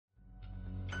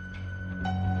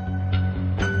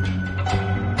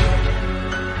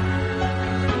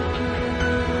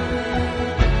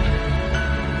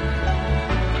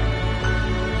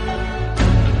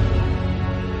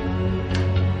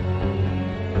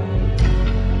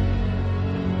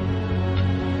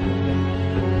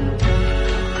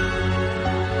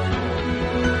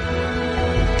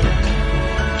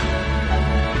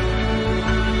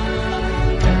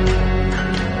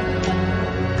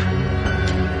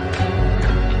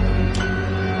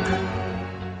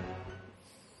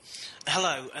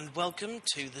Hello and welcome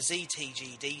to the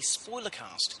ZTGD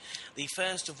Spoilercast, the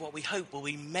first of what we hope will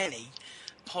be many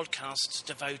podcasts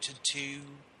devoted to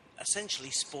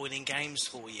essentially spoiling games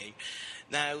for you.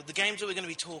 Now, the games that we're going to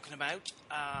be talking about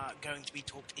are going to be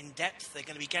talked in depth. They're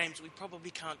going to be games that we probably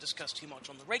can't discuss too much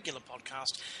on the regular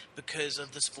podcast because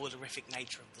of the spoilerific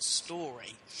nature of the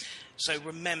story. So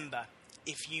remember,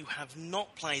 if you have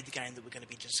not played the game that we're going to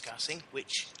be discussing,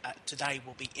 which today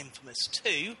will be inFamous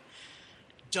 2,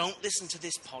 don't listen to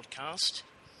this podcast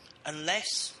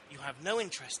unless you have no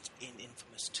interest in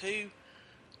inFamous 2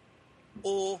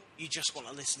 or you just want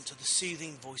to listen to the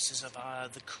soothing voices of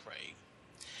the crew.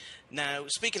 Now,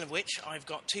 speaking of which, I've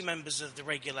got two members of the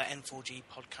regular N4G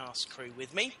podcast crew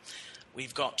with me.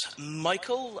 We've got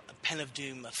Michael, Pen of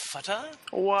Doom Futter.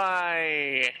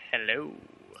 Why, hello.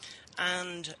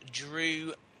 And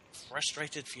Drew,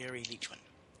 Frustrated Fury Leechman.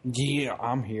 Yeah,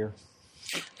 I'm here.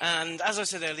 And as I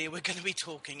said earlier, we're going to be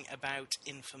talking about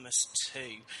inFamous 2,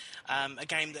 a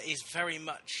game that is very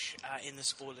much in the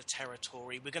spoiler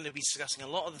territory. We're going to be discussing a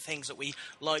lot of the things that we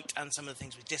liked and some of the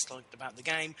things we disliked about the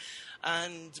game,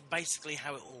 and basically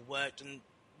how it all worked and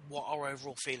what our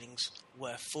overall feelings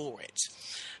were for it.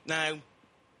 Now,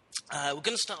 we're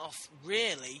going to start off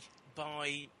really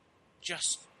by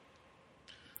just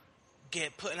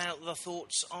putting out the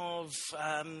thoughts of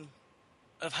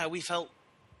how we felt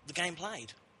the game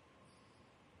played.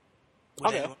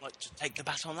 Would anyone like to take the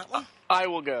bat on that one? I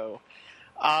will go.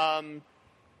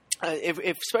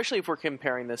 Especially if we're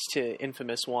comparing this to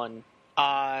inFamous 1,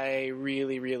 I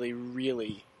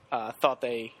really thought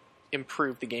they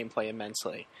improved the gameplay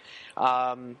immensely.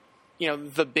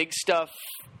 The big stuff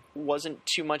wasn't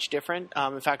too much different.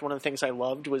 In fact, one of the things I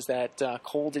loved was that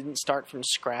Cole didn't start from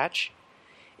scratch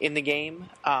in the game.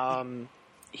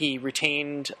 He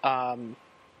retained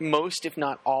most, if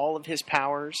not all, of his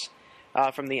powers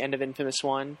from the end of inFamous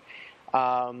 1.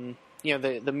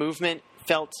 The movement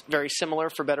felt very similar,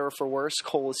 for better or for worse.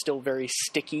 Cole is still very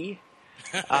sticky,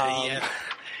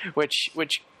 which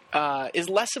is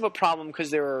less of a problem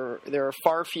because there are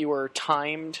far fewer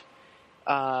timed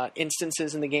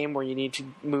instances in the game where you need to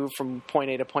move from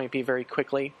point A to point B very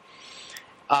quickly.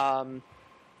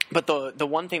 But the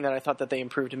one thing that I thought that they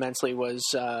improved immensely was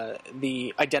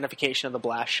the identification of the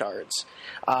blast shards.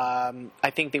 I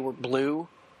think they were blue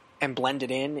and blended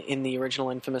in the original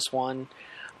inFamous 1.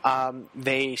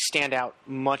 They stand out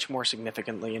much more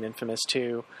significantly in inFamous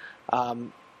 2.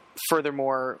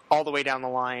 Furthermore, all the way down the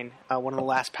line, one of the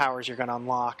last powers you're going to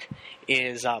unlock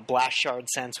is Blast Shard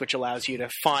Sense, which allows you to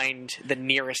find the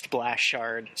nearest Blast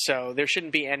Shard. So there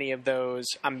shouldn't be any of those,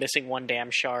 I'm missing one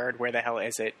damn shard, where the hell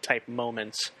is it, type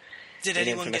moments. Did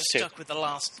anyone get stuck with the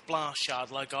last Blast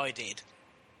Shard like I did?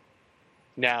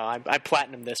 No, I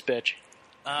platinumed this bitch.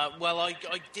 Well, I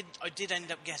did end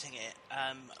up getting it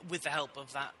with the help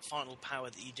of that final power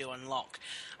that you do unlock.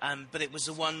 But it was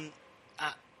the one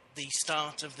at the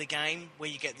start of the game where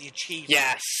you get the achievement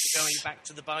going back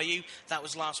to the bayou. That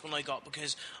was the last one I got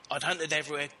because I'd hunted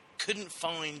everywhere, couldn't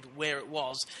find where it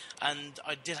was, and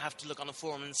I did have to look on a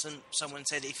forum, and someone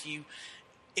said if you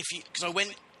because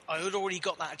I had already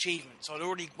got that achievement, so I'd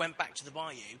already went back to the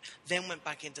bayou, then went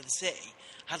back into the city.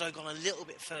 Had I gone a little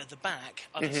bit further back,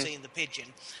 I'd have seen the pigeon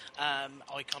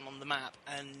icon on the map,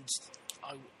 and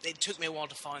it took me a while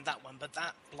to find that one, but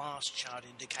that blast shard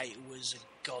indicator was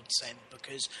a godsend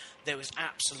because there was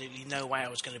absolutely no way I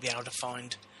was going to be able to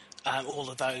find all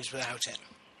of those without it.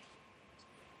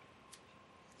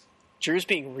 Drew's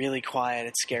being really quiet.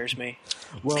 It scares me.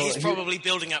 Well, he's probably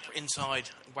building up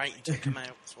inside, waiting to come out.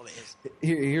 That's what it is.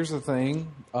 Here's the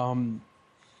thing. I'm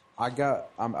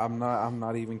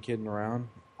not even kidding around.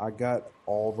 I got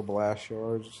all the blast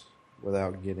shards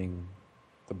without getting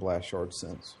the blast shard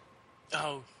sense.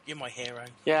 Oh, you're my hero.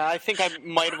 Yeah, I think I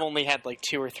might have only had like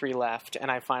 2 or 3 left, and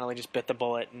I finally just bit the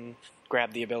bullet and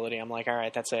grabbed the ability. I'm like, all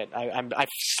right, that's it. I've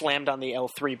slammed on the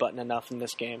L3 button enough in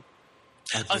this game.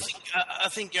 I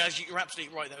think you're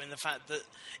absolutely right, though, in the fact that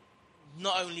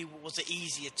not only was it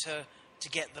easier to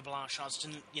get the blast shards, to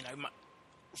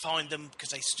find them because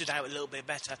they stood out a little bit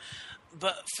better,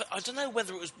 but I don't know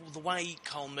whether it was the way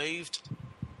Cole moved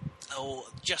or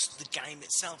just the game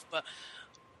itself, but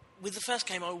with the first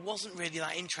game, I wasn't really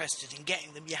that interested in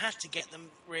getting them. You had to get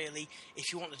them, really,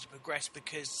 if you wanted to progress,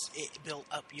 because it built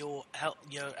up your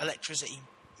electricity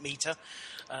meter,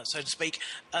 so to speak,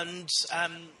 and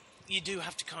you do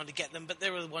have to kind of get them, but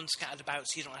there are the ones scattered about,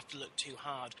 so you don't have to look too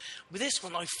hard. With this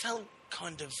one, I felt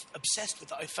kind of obsessed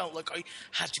with it. I felt like I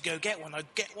had to go get one.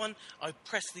 I'd get one, I'd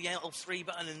press the L3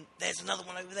 button, and there's another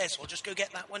one over there, so I'll just go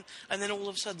get that one, and then all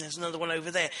of a sudden there's another one over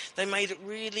there. They made it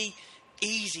really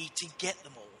easy to get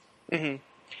them all. Mm-hmm.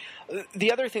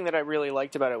 The other thing that I really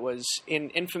liked about it was in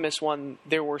inFamous 1,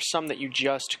 there were some that you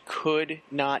just could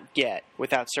not get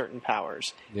without certain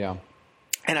powers. Yeah.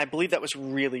 And I believe that was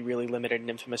really, really limited in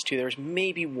inFamous 2. There was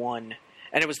maybe one,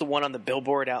 and it was the one on the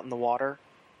billboard out in the water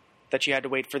that you had to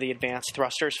wait for the advanced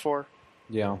thrusters for.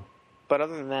 Yeah. But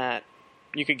other than that,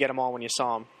 you could get them all when you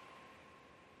saw them.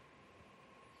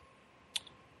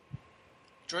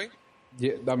 Drew?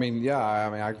 Yeah,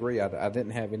 I agree. I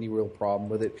didn't have any real problem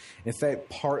with it. In fact,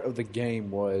 part of the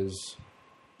game was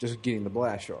just getting the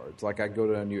blast shards. Like, I'd go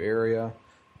to a new area,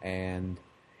 and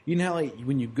you know how, like,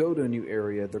 when you go to a new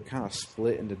area, they're kind of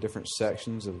split into different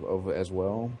sections of as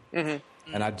well.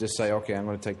 Mm-hmm. And I'd just say, okay, I'm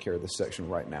going to take care of this section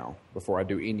right now before I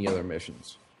do any other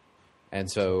missions.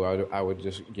 And so I would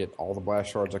just get all the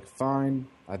blast shards I could find.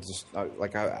 I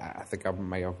think I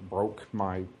may have broke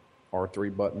my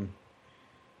R3 button.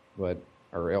 Or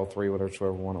L3,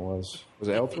 whichever one it was. Was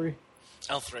it L3?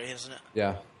 L3, isn't it?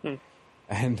 Yeah.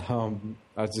 And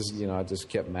I just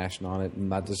kept mashing on it,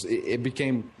 and it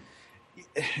became.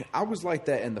 I was like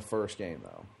that in the first game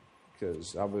though,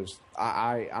 because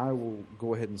I will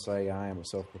go ahead and say I am a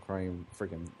self-proclaimed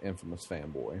freaking inFamous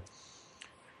fanboy.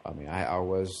 I mean, I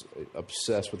was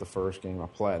obsessed with the first game. I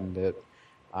platinumed it.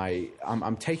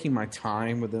 I'm taking my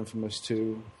time with inFamous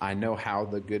 2. I know how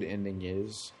the good ending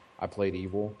is. I played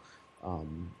Evil.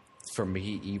 For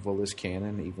me, Evil is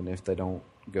canon, even if they don't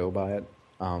go by it.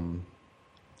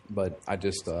 But I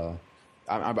just,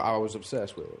 I was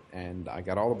obsessed with it, and I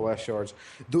got all the blast shards.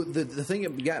 The thing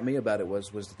that got me about it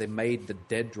was that they made the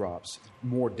dead drops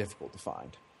more difficult to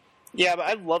find. Yeah, but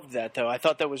I loved that, though. I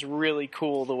thought that was really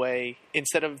cool, the way,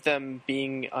 instead of them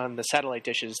being on the satellite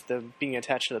dishes, them being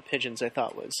attached to the pigeons, I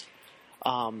thought was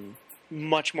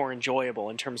much more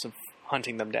enjoyable in terms of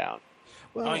hunting them down.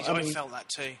 Well, I felt that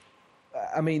too.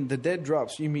 I mean, the dead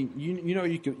drops. You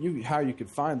mean how you could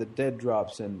find the dead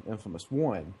drops in inFamous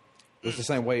 1 was the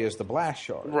same way as the blast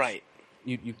shards. Right.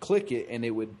 You click it, and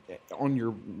it would, on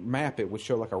your map, it would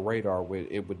show like a radar.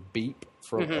 It would beep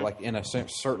for like in a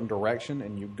certain direction,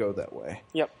 and you'd go that way.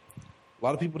 Yep. A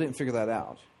lot of people didn't figure that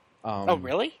out. Oh,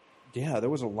 really? Yeah, there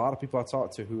was a lot of people I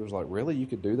talked to who was like, "Really, you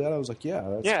could do that?" I was like, "Yeah,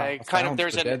 that's yeah." Kind of.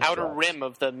 There's an outer drops. rim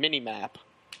of the mini map.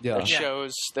 Yeah.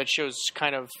 That shows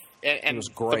kind of, and it was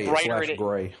gray. The brighter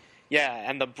gray. Yeah,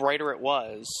 and the brighter it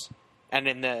was, and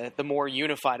in the more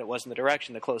unified it was in the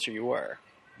direction, the closer you were.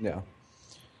 Yeah.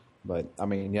 But, I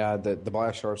mean, yeah, the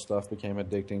blast shard stuff became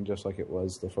addicting just like it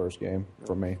was the first game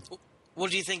for me.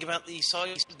 What do you think about the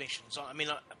side missions? I mean,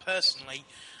 personally,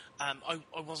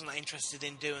 I wasn't interested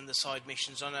in doing the side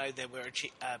missions. I know there were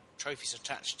trophies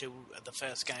attached to the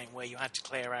first game where you had to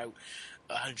clear out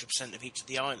 100% of each of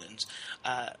the islands.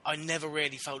 I never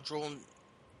really felt drawn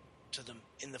to them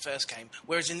in the first game.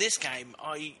 Whereas in this game,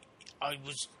 I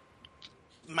was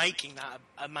making that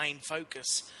a main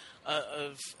focus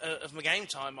of my game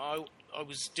time. I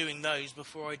was doing those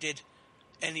before I did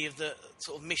any of the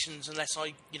sort of missions, unless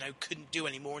I couldn't do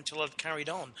any more until I'd carried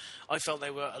on. I felt they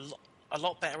were a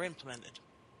lot better implemented.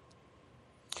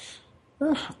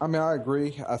 I mean, I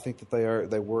agree. I think that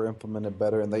they were implemented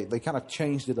better, and they kind of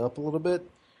changed it up a little bit.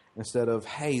 Instead of,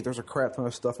 hey, there's a crap ton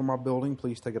of stuff on my building,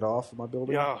 please take it off of my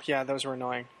building. Oh, yeah, those were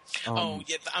annoying.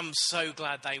 I'm so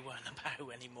glad they weren't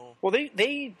about anymore. Well,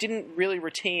 they didn't really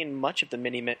retain much of the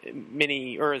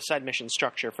mini or side mission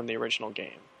structure from the original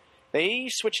game. They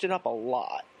switched it up a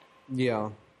lot.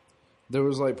 Yeah. There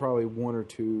was like probably one or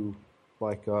two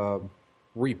like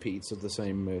repeats of the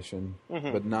same mission,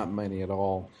 but not many at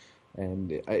all.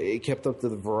 And it kept up to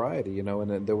the variety, and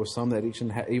then there was some that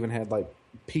even had like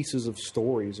pieces of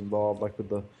stories involved, like with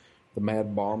the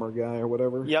Mad Bomber guy or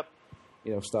whatever. Yep.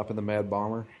 Stopping the Mad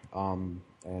Bomber, and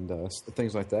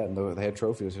things like that. And they had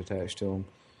trophies attached to them.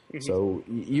 Mm-hmm. So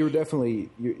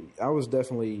I was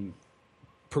definitely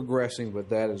progressing with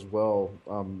that as well.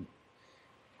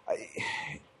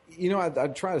 I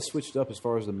try to switch it up as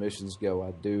far as the missions go.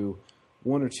 I do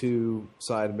one or two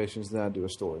side missions, then I do a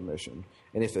story mission.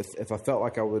 And if I felt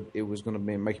like it was going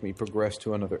to make me progress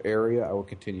to another area, I would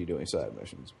continue doing side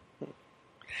missions.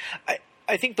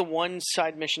 I think the one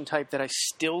side mission type that I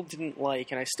still didn't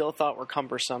like and I still thought were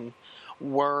cumbersome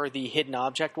were the hidden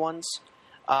object ones,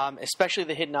 especially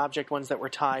the hidden object ones that were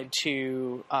tied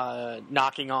to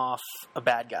knocking off a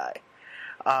bad guy.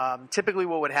 Typically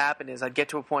what would happen is I'd get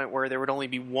to a point where there would only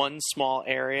be one small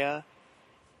area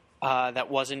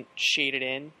that wasn't shaded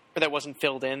in, or that wasn't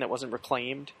filled in, that wasn't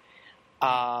reclaimed.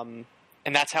 And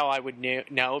that's how I would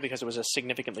know, because it was a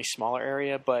significantly smaller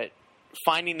area. But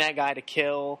finding that guy to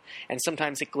kill, and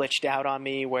sometimes it glitched out on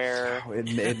me where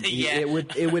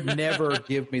it would never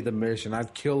give me the mission.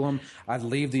 I'd kill him, I'd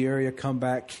leave the area, come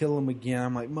back, kill him again.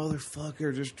 I'm like,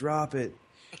 motherfucker, just drop it.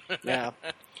 Yeah.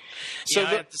 So I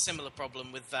had the similar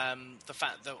problem with the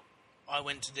fact that I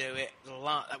went to do it.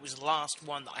 That was the last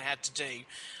one that I had to do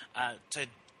to,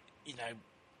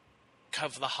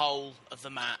 cover the whole of the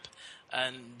map.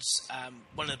 And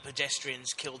one of the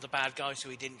pedestrians killed the bad guy, so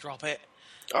he didn't drop it.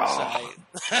 Oh.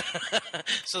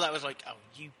 So that was like, oh,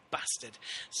 you bastard.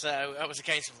 So that was a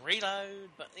case of reload,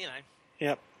 but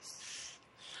Yep.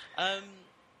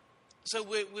 So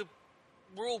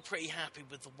we're all pretty happy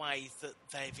with the way that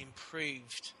they've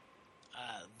improved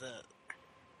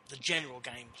the general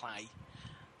gameplay.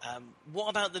 What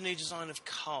about the new design of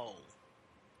Cole?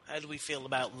 How do we feel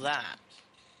about that?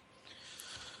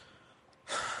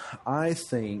 I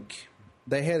think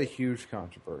they had a huge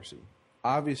controversy.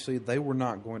 Obviously, they were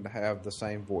not going to have the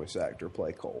same voice actor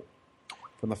play Cole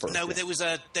from the first. No, game.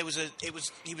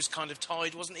 he was kind of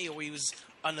tied, wasn't he, or he was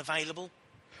unavailable?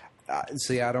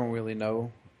 See, I don't really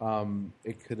know.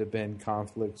 It could have been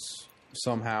conflicts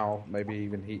somehow. Maybe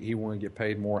even he wanted to get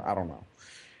paid more. I don't know.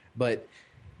 But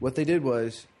what they did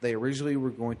was they originally were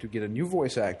going to get a new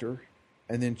voice actor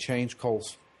and then change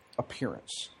Cole's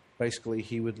appearance. Basically,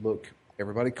 he would look.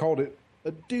 Everybody called it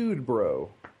a dude, bro.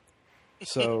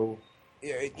 So,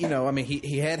 I mean,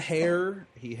 he had hair.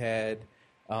 He had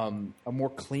a more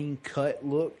clean cut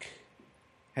look.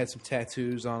 Had some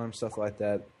tattoos on him, stuff like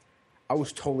that. I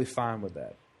was totally fine with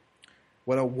that.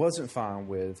 What I wasn't fine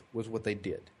with was what they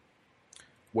did,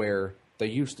 where they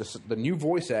used the new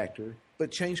voice actor,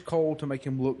 but changed Cole to make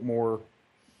him look more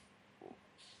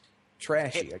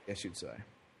trashy, I guess you'd say.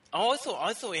 Oh,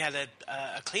 I thought he had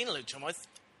a cleaner look to him.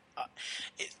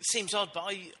 It seems odd, but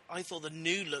I thought the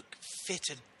new look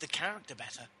fitted the character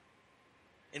better.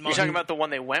 You're talking about the one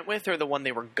they went with, or the one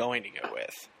they were going to go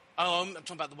with? Oh, I'm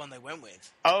talking about the one they went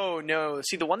with. Oh, no.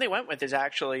 See, the one they went with is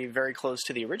actually very close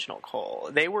to the original Cole.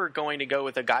 They were going to go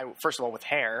with a guy, first of all, with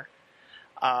hair.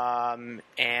 And...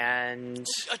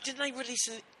 Didn't they release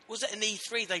it? Was it an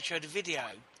E3 they showed a video?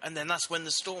 And then that's when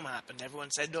the storm happened. Everyone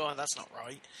said, no, that's not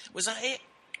right. Was that it?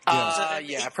 Was that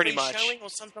yeah, E3 pretty much. showing or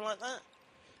something like that?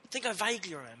 I think I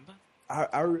vaguely remember.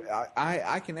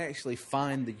 I can actually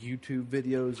find the YouTube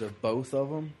videos of both of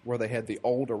them where they had the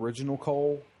old original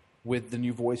Cole with the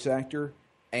new voice actor,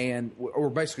 or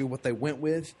basically what they went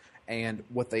with, and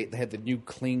what they had the new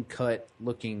clean cut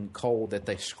looking Cole that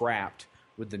they scrapped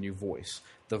with the new voice.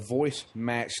 The voice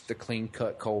matched the clean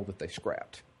cut Cole that they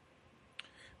scrapped,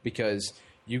 because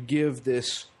you give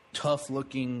this tough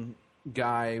looking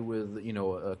guy with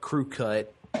a crew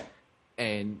cut,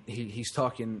 and he's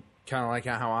talking kind of like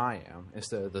how I am,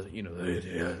 instead of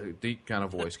the deep kind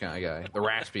of voice kind of guy, the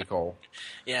raspy Cole.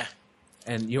 Yeah.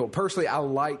 And personally, I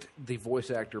liked the voice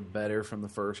actor better from the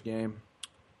first game.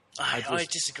 I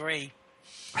disagree.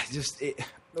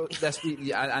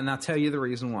 And I'll tell you the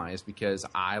reason why is because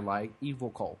I like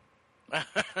Evil Cole.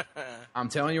 I'm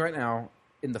telling you right now,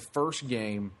 in the first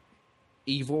game,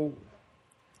 Evil,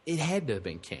 it had to have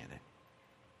been canon,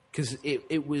 because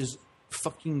it was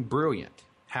fucking brilliant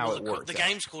how it worked. The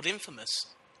game's called inFamous.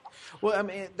 Well, I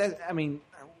mean,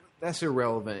 that's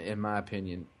irrelevant in my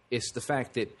opinion. It's the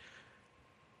fact that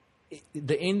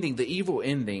the ending, the evil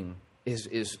ending,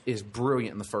 is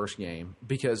brilliant in the first game,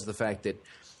 because of the fact that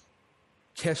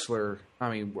Kessler.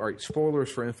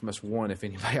 Spoilers for inFamous 1 if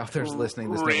anybody out there is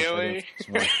listening. Really?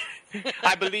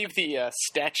 I believe the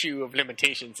statute of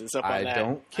limitations is up on that. I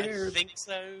don't care. I think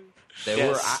so.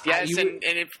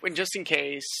 And just in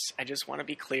case, I just want to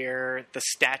be clear, the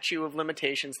statute of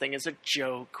limitations thing is a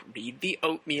joke. Read the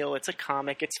Oatmeal. It's a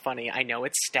comic. It's funny. I know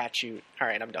it's statute. All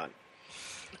right, I'm done.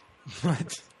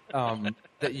 But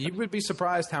that you would be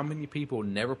surprised how many people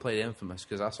never played inFamous,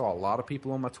 because I saw a lot of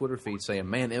people on my Twitter feed saying,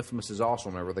 man, inFamous is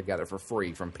awesome whenever they got it for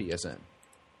free from PSN.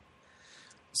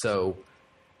 So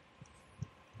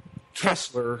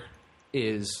Kessler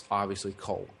is obviously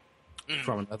Cole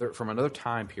from another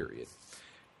time period.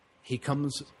 He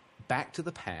comes back to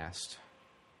the past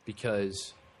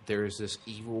because there's this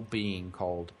evil being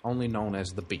only known as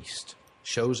the Beast,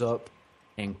 shows up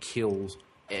and kills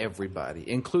everybody,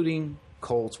 including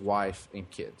Cole's wife and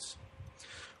kids.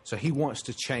 So he wants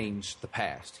to change the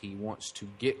past. He wants to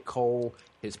get Cole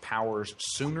his powers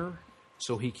sooner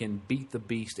so he can beat the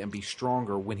Beast and be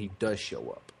stronger when he does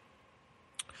show up.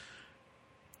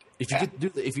 If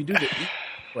you do the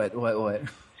what?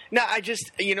 No, I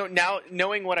just now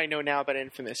knowing what I know now about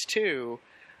inFamous 2,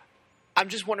 I'm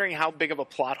just wondering how big of a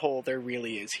plot hole there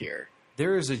really is here.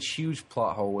 there is a huge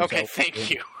plot hole. Which Thank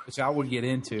you. Which I would get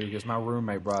into because my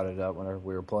roommate brought it up whenever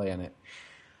we were playing it.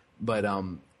 But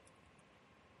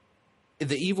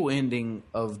the evil ending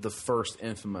of the first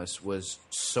Infamous was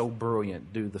so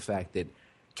brilliant due to the fact that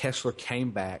Kessler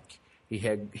came back.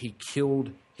 He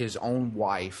killed his own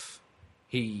wife.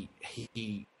 He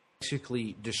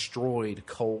basically destroyed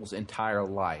Cole's entire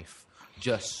life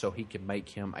just so he could make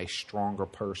him a stronger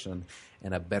person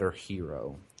and a better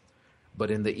hero. But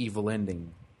in the evil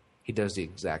ending, he does the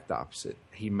exact opposite.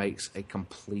 He makes a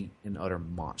complete and utter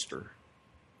monster.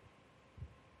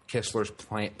 Kessler's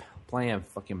plan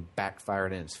fucking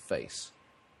backfired in his face.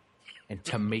 And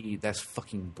to me, that's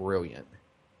fucking brilliant.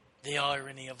 The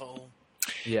irony of it all.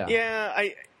 Yeah. Yeah,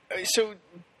 so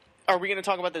are we going to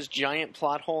talk about this giant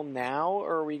plot hole now,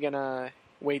 or are we going to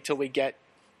wait till we get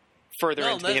further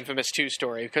into the Infamous 2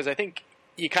 story? Because I think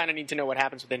you kind of need to know what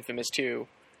happens with Infamous 2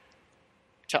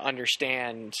 to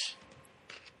understand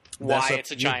why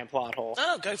it's a giant plot hole.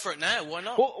 No, go for it now. Why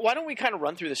not? Well, why don't we kind of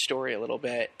run through the story a little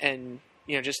bit and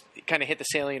just kind of hit the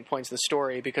salient points of the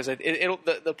story, because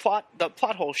the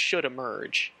plot hole should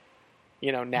emerge,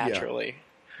 naturally.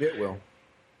 Yeah, it will.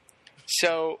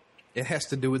 So it has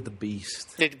to do with the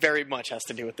Beast. It very much has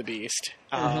to do with the Beast.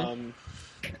 Mm-hmm.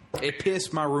 It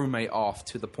pissed my roommate off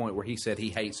to the point where he said he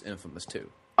hates Infamous 2.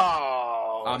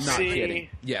 Oh, I'm not kidding.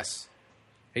 Yes.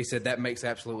 He said that makes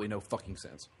absolutely no fucking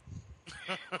sense.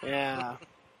 Yeah.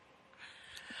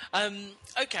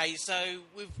 Okay, so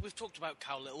we've talked about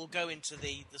Cole. We'll go into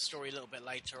the story a little bit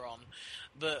later on,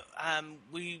 but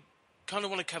we kind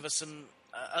of want to cover some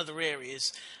other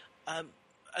areas.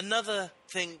 Another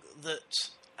thing that,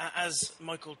 as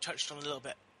Michael touched on a little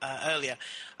bit earlier,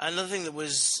 another thing that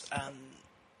was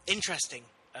interesting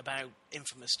about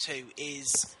Infamous 2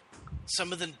 is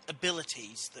some of the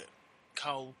abilities that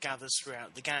Cole gathers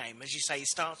throughout the game. As you say, he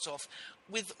starts off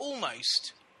with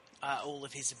almost all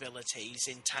of his abilities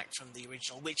intact from the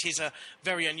original, which is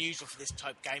very unusual for this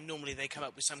type of game. Normally they come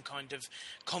up with some kind of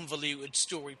convoluted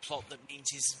story plot that means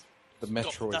he's the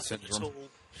Metroid syndrome.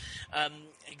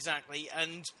 Exactly,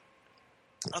 and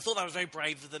I thought that was very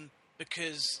brave of them,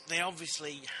 because they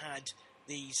obviously had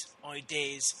these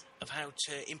ideas of how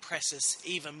to impress us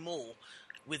even more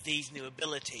with these new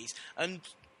abilities. And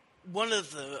one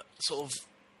of the sort of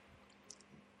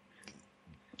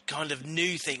kind of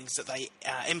new things that they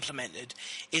implemented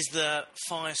is the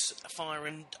fire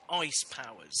and ice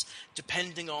powers.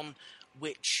 Depending on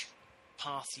which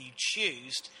path you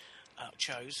chose.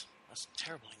 That's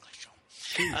terrible English, John.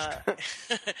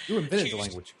 You invented the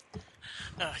language.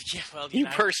 Yeah, well, you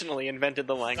personally invented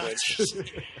the language.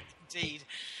 Indeed.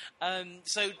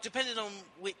 So, depending on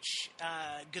which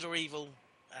good or evil,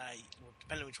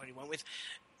 depending on which one you went with,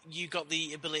 you got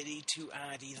the ability to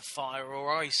add either fire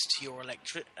or ice to your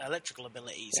electrical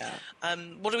abilities. Yeah.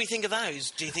 What do we think of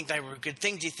those? Do you think they were a good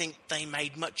thing? Do you think they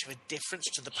made much of a difference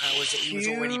to the powers that he was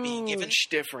already being given? Huge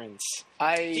difference.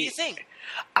 Do you think?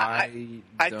 I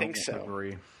think so.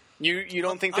 Agree. You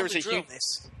don't think there was a huge...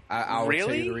 I'll really?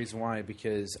 tell you the reason why.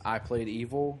 Because I played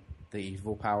Evil. The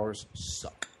evil powers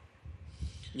suck.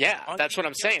 Yeah, that's what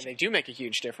I'm saying. They do make a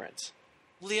huge difference.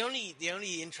 Well, the only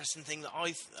interesting thing that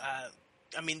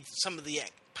I mean, some of the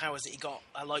powers that he got,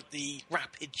 like the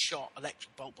rapid shot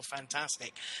electric bolt, were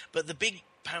fantastic. But the big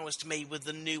powers to me were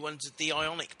the new ones, the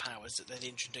ionic powers that they'd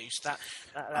introduced.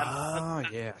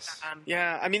 Yes.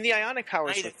 Yeah, I mean, the ionic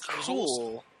powers were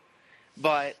cool.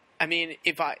 But, I mean,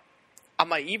 on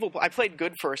my evil... I played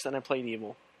good first, then I played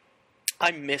evil.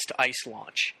 I missed Ice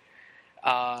Launch.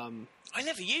 I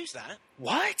never used that.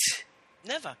 What?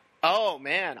 Never. Oh,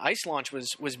 man. Ice Launch was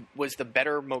the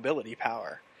better mobility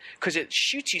power. Because it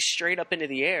shoots you straight up into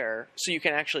the air, so you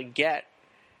can actually get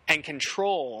and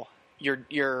control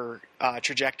your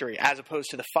trajectory, as opposed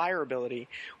to the fire ability,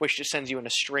 which just sends you in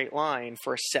a straight line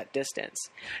for a set distance.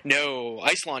 No,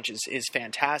 Ice Launch is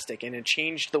fantastic, and it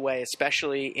changed the way,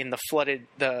 especially in the flooded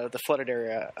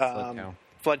area,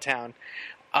 Flood Town,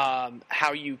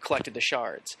 how you collected the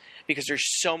shards, because there's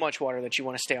so much water that you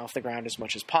want to stay off the ground as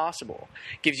much as possible.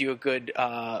 Gives you a good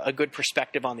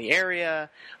perspective on the area,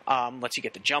 lets you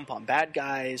get the jump on bad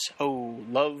guys. Oh,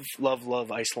 love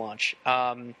Ice Launch.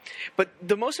 But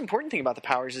the most important thing about the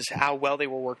powers is how well they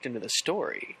were worked into the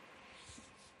story.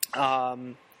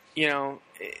 I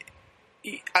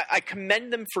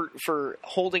commend them for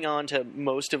holding on to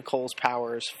most of Cole's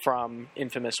powers from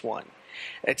Infamous 1.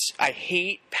 I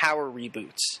hate power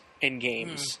reboots in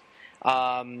games.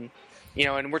 And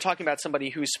we're talking about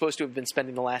somebody who's supposed to have been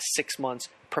spending the last 6 months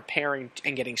preparing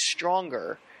and getting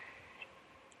stronger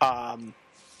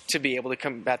to be able to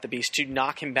combat the Beast. To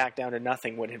knock him back down to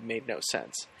nothing would have made no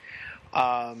sense.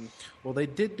 Well, they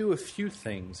did do a few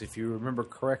things, if you remember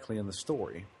correctly, in the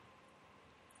story.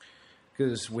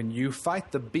 Because when you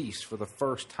fight the beast for the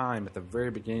first time at the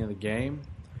very beginning of the game,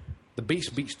 the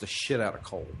beast beats the shit out of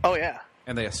Cole. Oh, yeah.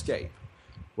 And they escape.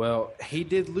 Well, he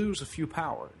did lose a few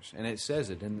powers, and it says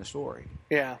it in the story.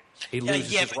 Yeah. He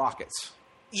loses his rockets.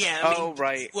 Yeah, I mean,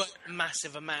 right.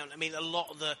 Massive amount. I mean, a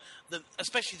lot of the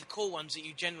especially the core ones that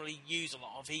you generally use a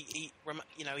lot of, they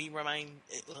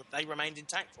remained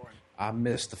intact for him. I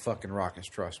missed the fucking rockets,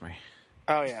 trust me.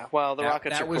 Oh, yeah. Well, the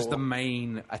rockets are cool. That was the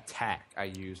main attack I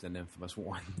used in inFamous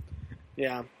 1.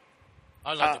 Yeah.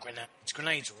 I love the grenades.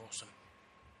 Grenades are awesome.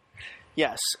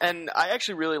 Yes, and I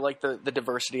actually really like the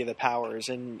diversity of the powers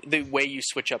and the way you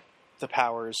switch up the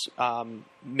powers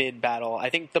mid-battle. I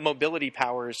think the mobility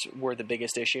powers were the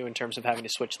biggest issue in terms of having to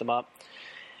switch them up.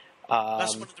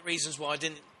 That's one of the reasons why I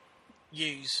didn't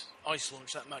use Ice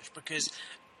Launch that much, because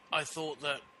I thought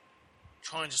that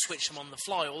trying to switch them on the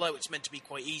fly, although it's meant to be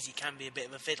quite easy, can be a bit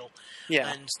of a fiddle.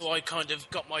 Yeah. And so I kind of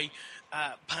got my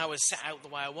powers set out the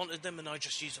way I wanted them, and I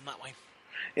just used them that way.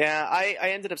 Yeah, I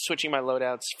ended up switching my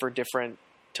loadouts for different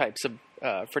types of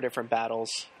for different battles.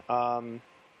 And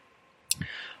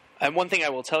one thing I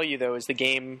will tell you though is the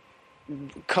game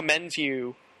commends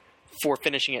you for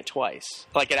finishing it twice.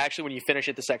 Like, it actually, when you finish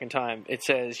it the second time, it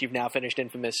says you've now finished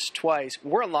inFamous twice.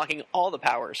 We're unlocking all the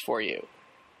powers for you,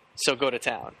 so go to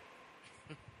town.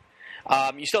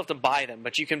 You still have to buy them,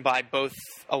 but you can buy both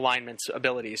alignments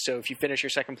abilities. So if you finish your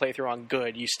second playthrough on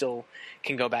good, you still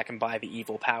can go back and buy the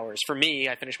evil powers. For me,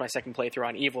 I finished my second playthrough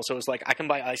on evil, so it was like, I can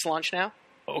buy Ice Launch now?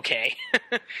 Okay.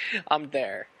 I'm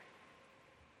there.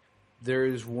 There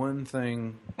is one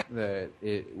thing that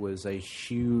it was a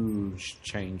huge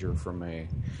changer for me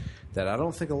that I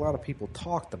don't think a lot of people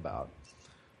talked about,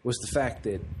 was the fact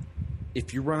that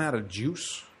if you run out of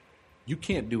juice, you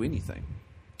can't do anything.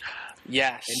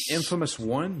 Yes. In inFamous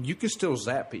 1, you can still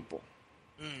zap people.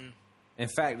 Mm. In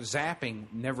fact, zapping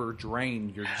never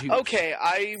drained your juice. Okay,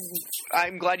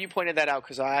 I'm glad you pointed that out,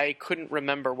 because I couldn't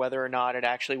remember whether or not it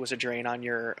actually was a drain on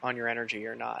your energy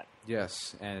or not.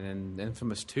 Yes, and in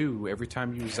inFamous 2, every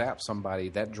time you zap somebody,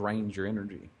 that drains your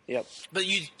energy. Yep. But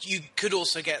you could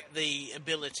also get the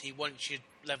ability, once you'd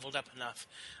leveled up enough,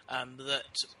 that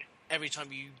every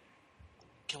time you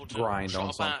killed grind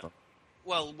on something.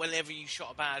 Well, whenever you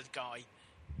shot a bad guy,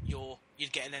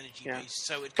 you'd get an energy boost.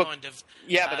 So it kind of...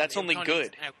 Yeah, but that's only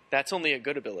good. That's only a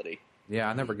good ability. Yeah,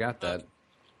 I never got that.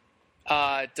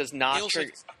 It does not... It also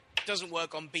doesn't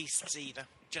work on beasts either,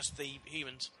 just the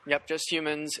humans. Yep, just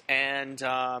humans, and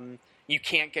you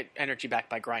can't get energy back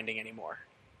by grinding anymore.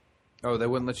 Oh, they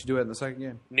wouldn't let you do it in the second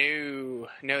game?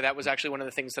 No, that was actually one of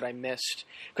the things that I missed,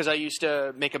 because I used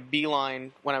to make a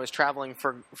beeline when I was traveling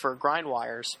for grind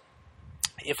wires,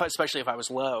 especially if I was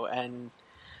low, and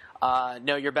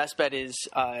no, your best bet is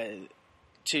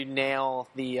to nail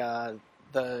the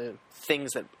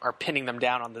things that are pinning them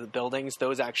down onto the buildings.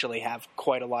 Those actually have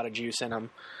quite a lot of juice in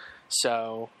them,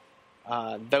 so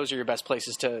those are your best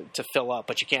places to fill up.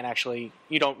 But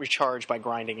you don't recharge by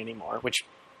grinding anymore, which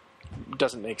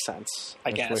doesn't make sense.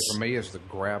 I guess. Best way for me is to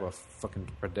grab a fucking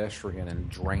pedestrian and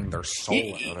drain their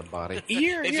soul out of their body.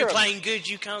 If you're playing good,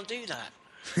 you can't do that.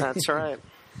 That's right.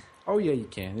 Oh, yeah, you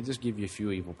can. It just gives you a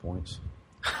few evil points.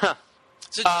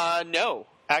 No.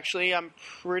 Actually, I'm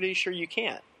pretty sure you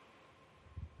can't.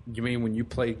 You mean when you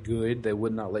play good, they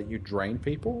would not let you drain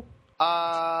people?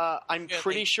 I'm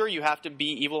pretty sure you have to be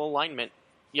evil alignment.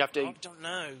 You have to... I don't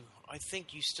know. I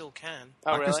think you still can.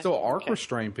 Oh, I really? can still arc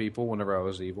restrain people whenever I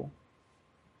was evil.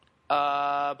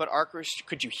 But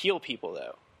could you heal people,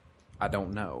 though? I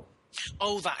don't know.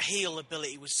 Oh, that heal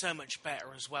ability was so much better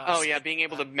as well. Oh, yeah, being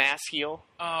able to mass heal.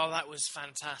 Oh, that was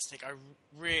fantastic. I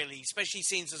really, especially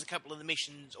since there's a couple of the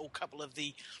missions or a couple of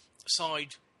the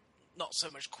side, not so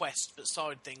much quests, but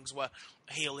side things where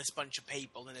heal this bunch of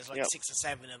people, and there's like 6 or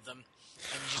 7 of them,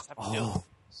 and you just have to do.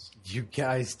 You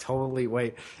guys totally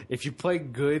wait. If you play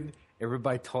good,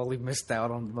 everybody totally missed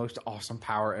out on the most awesome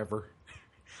power ever.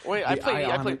 Wait, I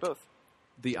played both.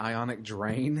 The Ionic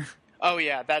Drain. Oh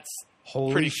yeah, that's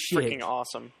pretty freaking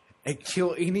awesome. It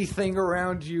kill anything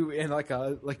around you in like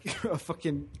a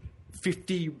fucking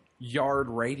 50-yard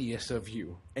radius of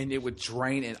you, and it would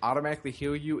drain and automatically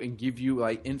heal you and give you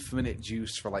like infinite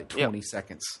juice for like 20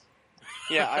 seconds.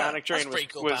 Yeah, Ionic Drain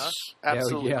was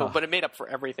absolutely cool, but it made up for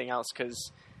everything else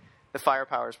because the fire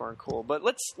powers weren't cool. But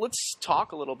let's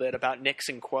talk a little bit about Nyx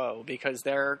and Quo, because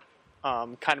they're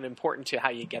kind of important to how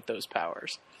you get those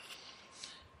powers.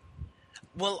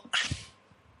 Well,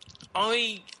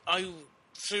 I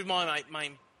through my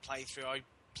main playthrough, I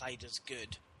played as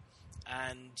good,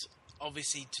 and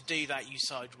obviously to do that, you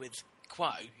side with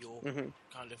Quo, your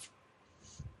kind of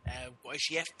what is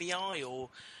she, FBI or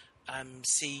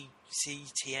CTAE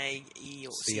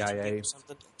or CIA. or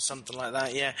something like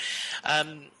that? Yeah.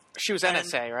 She was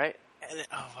NSA, right?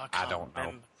 I can't don't know.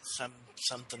 remember.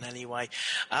 Something anyway.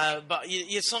 But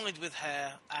you side with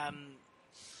her.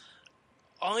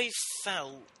 I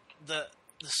felt that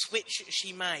the switch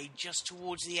she made just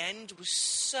towards the end was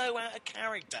so out of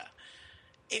character.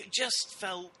 It just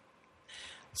felt.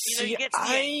 You get to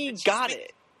the end, got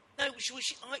it. No,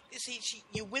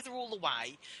 you're with her all the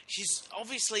way. She's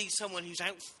obviously someone who's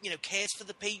out, cares for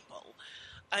the people.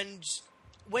 And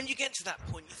when you get to that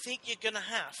point, you think you're going to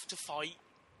have to fight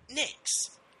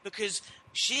Nyx, because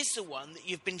she's the one that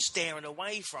you've been staring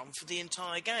away from for the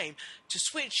entire game. To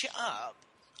switch it up,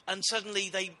 and suddenly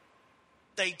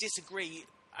they disagree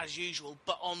as usual,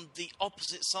 but on the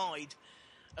opposite side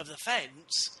of the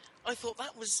fence. I thought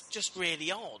that was just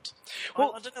really odd.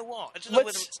 Well, I don't know what. I don't know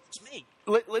whether it's me.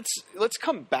 Let's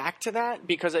come back to that,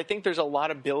 because I think there's a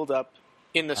lot of build up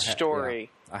in the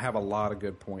story. I have a lot of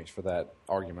good points for that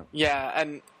argument. Yeah,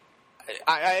 and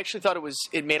I actually thought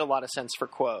it made a lot of sense for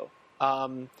Quo.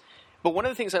 But one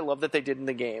of the things I love that they did in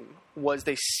the game was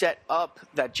they set up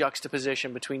that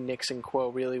juxtaposition between Nyx and Quo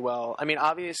really well. I mean,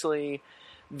 obviously,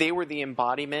 they were the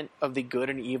embodiment of the good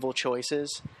and evil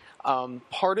choices.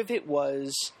 Part of it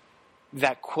was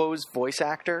that Quo's voice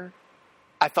actor,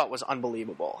 I thought, was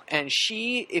unbelievable. And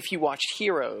she, if you watched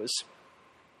Heroes,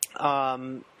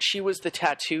 she was the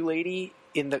tattoo lady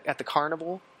at the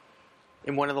carnival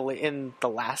in the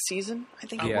last season, I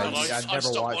think. Yeah, I never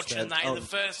stopped watched watching that in the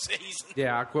first season.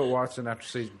 Yeah, I quit watching after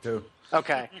season 2.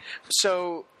 Okay,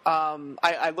 so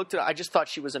I looked at it. I just thought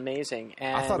she was amazing.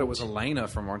 And I thought it was Elena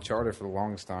from Uncharted for the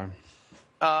longest time.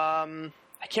 I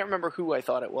can't remember who I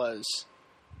thought it was,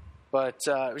 but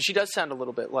she does sound a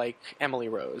little bit like Emily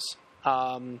Rose.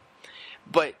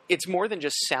 But it's more than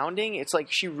just sounding. It's like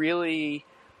she really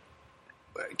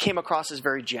came across as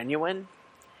very genuine.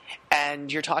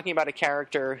 And you're talking about a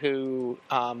character who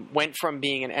went from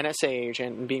being an NSA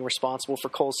agent and being responsible for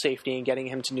Cole's safety and getting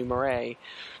him to New Marais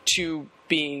to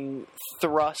being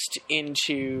thrust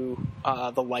into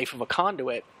the life of a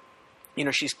conduit.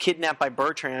 She's kidnapped by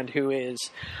Bertrand, who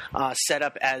is set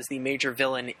up as the major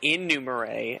villain in New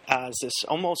Marais as this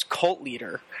almost cult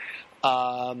leader.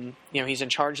 He's in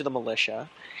charge of the militia.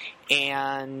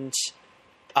 And,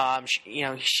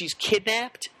 she's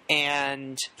kidnapped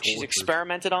and she's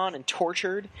experimented on and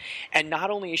tortured. And not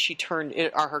only is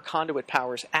are her conduit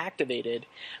powers activated,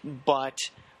 but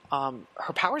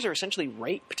her powers are essentially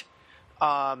raped.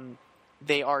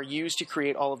 They are used to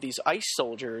create all of these ice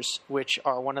soldiers, which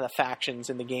are one of the factions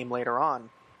in the game later on.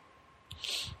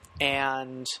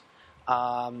 And,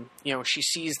 she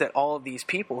sees that all of these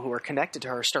people who are connected to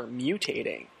her start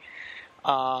mutating.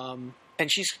 And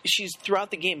she's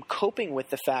throughout the game coping with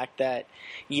the fact that,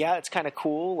 yeah, it's kind of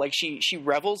cool. Like, she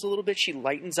revels a little bit. She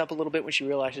lightens up a little bit when she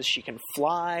realizes she can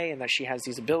fly and that she has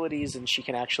these abilities and she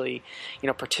can actually,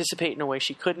 participate in a way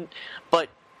she couldn't. But,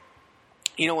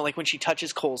 like when she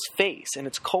touches Cole's face and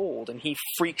it's cold and he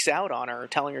freaks out on her,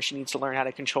 telling her she needs to learn how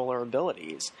to control her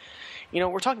abilities.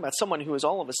 We're talking about someone who is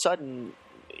all of a sudden,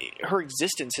 her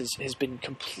existence has been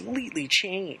completely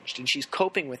changed, and she's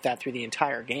coping with that through the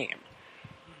entire game.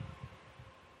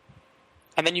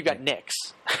 And then you got Nyx.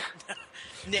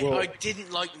 I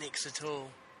didn't like Nyx at all.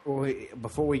 Well,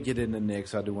 before we get into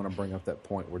Nyx, I do want to bring up that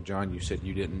point where, John, you said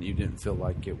you didn't feel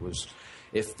like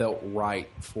it felt right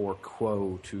for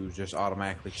Quo to just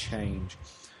automatically change.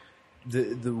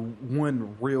 The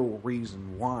one real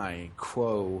reason why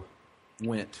Quo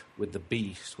went with the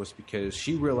Beast was because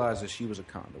she realized that she was a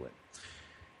conduit.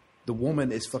 The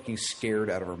woman is fucking scared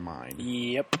out of her mind.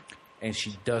 Yep. And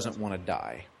she doesn't want to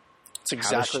die. That's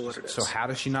exactly what it is. So how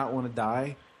does she not want to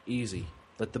die? Easy.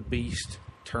 Let the Beast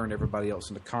turn everybody else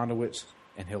into conduits,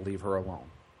 and he'll leave her alone.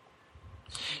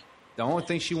 The only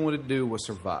thing she wanted to do was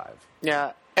survive.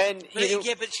 Yeah,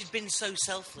 but she's been so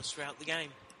selfless throughout the game.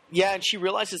 Yeah, and she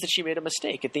realizes that she made a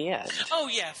mistake at the end. Oh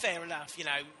yeah, fair enough.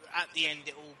 At the end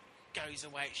it all goes the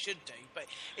way it should do, but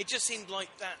it just seemed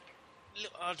like that.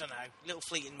 I don't know, little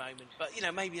fleeting moment. But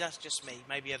maybe that's just me.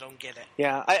 Maybe I don't get it.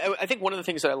 Yeah, I think one of the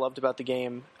things that I loved about the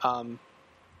game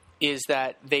is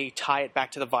that they tie it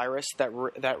back to the virus that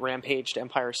rampaged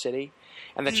Empire City,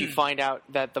 and that you find out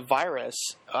that the virus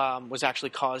was actually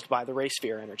caused by the ray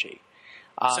sphere energy.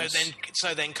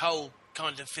 So then Cole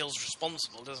kind of feels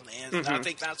responsible, doesn't he? And I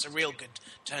think that's a real good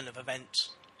turn of events.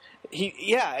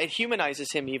 It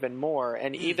humanizes him even more,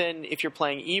 and even if you're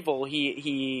playing evil,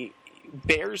 he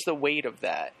bears the weight of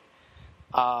that,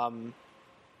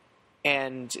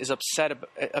 and is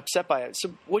upset by it.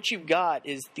 So what you've got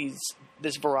is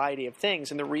this variety of things,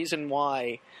 and the reason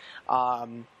why That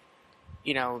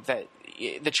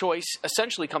the choice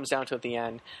essentially comes down to, at the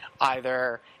end,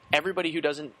 either everybody who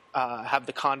doesn't have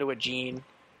the conduit gene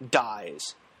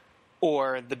dies,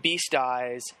 or the beast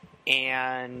dies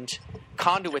and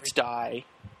conduits die,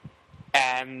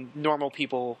 and normal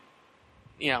people,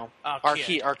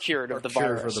 are cured of the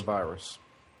virus. For the virus.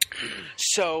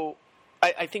 So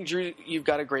I think, Drew, you've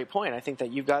got a great point. I think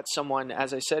that you've got someone,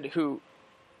 as I said, who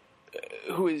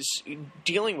is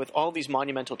dealing with all these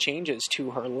monumental changes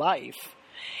to her life,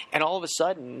 and all of a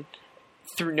sudden,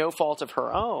 through no fault of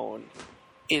her own,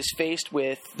 is faced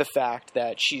with the fact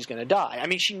that she's going to die. I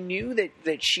mean, she knew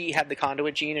that she had the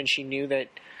conduit gene, and she knew that...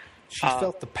 She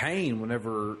felt the pain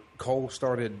whenever Cole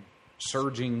started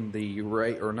surging the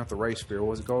ray, or not the ray sphere,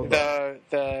 what was it called? The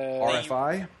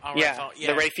RFI? Yeah,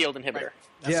 the ray field inhibitor.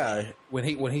 Right.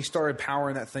 When he started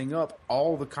powering that thing up,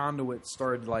 all the conduits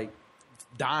started,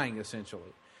 dying,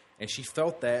 essentially. And she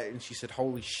felt that, and she said,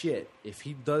 holy shit, if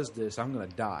he does this, I'm going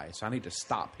to die. So I need to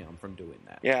stop him from doing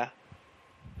that. Yeah.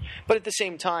 But at the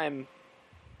same time,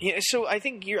 so I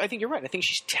think you're right. I think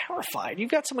she's terrified.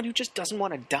 You've got someone who just doesn't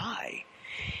want to die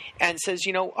and says,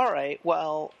 all right,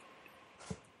 well,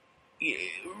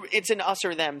 it's an us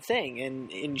or them thing.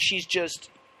 And she's just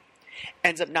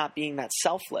ends up not being that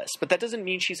selfless. But that doesn't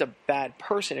mean she's a bad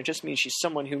person. It just means she's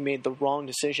someone who made the wrong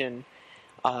decision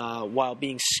while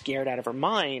being scared out of her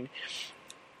mind.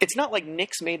 It's not like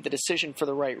Nyx made the decision for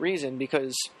the right reason,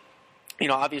 because,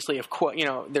 obviously,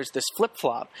 there's this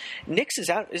flip-flop. Nyx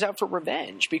is out for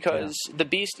revenge because the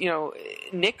beast,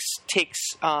 Nyx takes,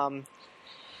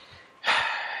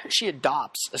 she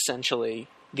adopts, essentially,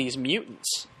 these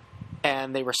mutants,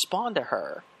 and they respond to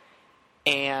her,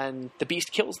 and the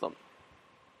beast kills them.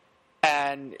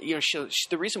 And,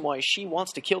 the reason why she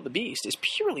wants to kill the beast is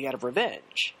purely out of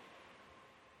revenge.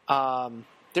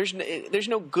 There's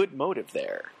no good motive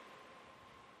there.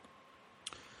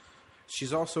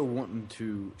 She's also wanting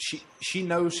to... She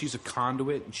knows she's a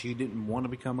conduit, and she didn't want to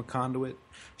become a conduit.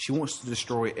 She wants to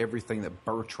destroy everything that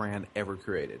Bertrand ever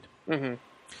created. Mm-hmm.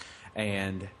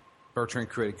 And Bertrand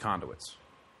created conduits.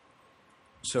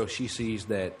 So she sees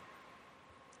that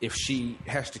if she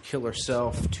has to kill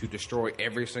herself to destroy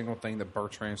every single thing that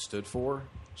Bertrand stood for,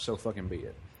 so fucking be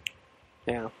it.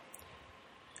 Yeah.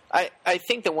 I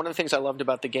think that one of the things I loved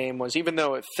about the game was, even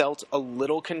though it felt a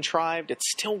little contrived, it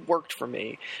still worked for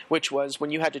me, which was when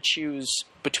you had to choose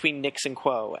between Nyx and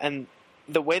Quo. And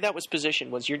the way that was positioned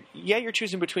was, you're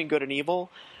choosing between good and evil,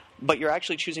 but you're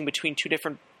actually choosing between two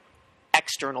different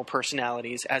external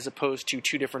personalities as opposed to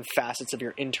two different facets of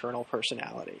your internal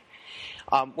personality.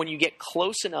 When you get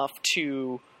close enough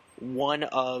to one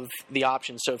of the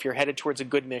options, so if you're headed towards a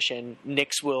good mission,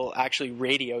 Nyx will actually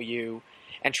radio you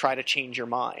and try to change your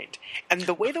mind. And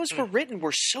the way those were written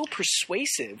were so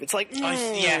persuasive. It's like, I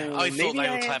thought they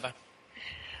were clever.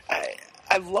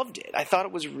 I loved it. I thought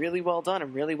it was really well done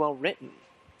and really well written.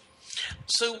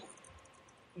 So,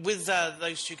 with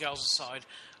those two girls aside,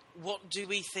 what do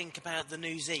we think about the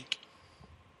new Zeke?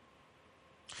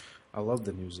 I love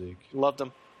the new Zeke. Loved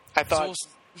him. I thought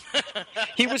awesome.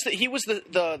 he was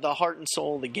the heart and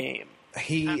soul of the game.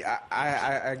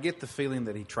 I get the feeling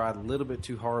that he tried a little bit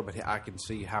too hard, but I can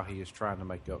see how he is trying to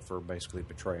make up for basically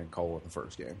betraying Cole in the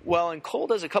first game. Well, and Cole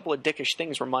does a couple of dickish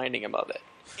things reminding him of it.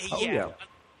 Yeah.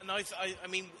 And I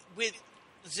mean, with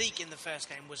Zeke in the first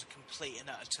game was a complete and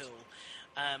utter tool.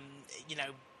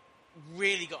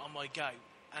 Really got on my goat,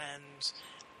 and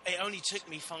it only took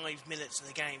me 5 minutes in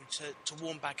the game to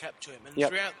warm back up to him. And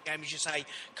throughout the game, as you say,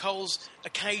 Cole's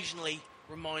occasionally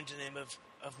reminding him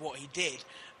of what he did.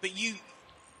 But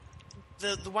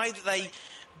the way that they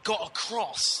got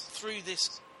across through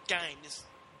this game, this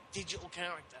digital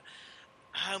character,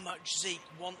 how much Zeke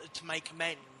wanted to make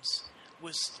amends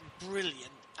was brilliant.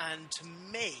 And to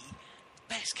me,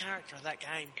 best character of that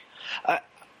game.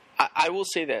 I will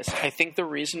say this. I think the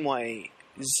reason why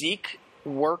Zeke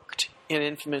worked in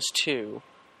inFamous 2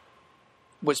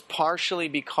 was partially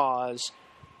because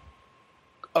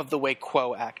of the way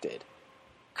Quo acted.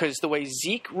 Because the way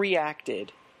Zeke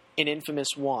reacted in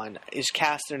inFamous 1 is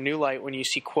cast in a new light when you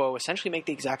see Quo essentially make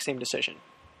the exact same decision.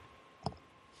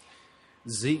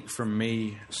 Zeke, for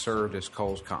me, served as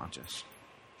Cole's conscience.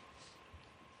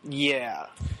 Yeah.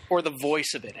 Or the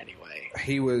voice of it, anyway.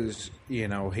 He was,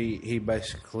 he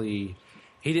basically...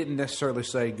 He didn't necessarily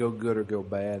say go good or go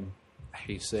bad.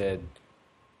 He said,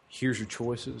 here's your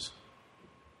choices,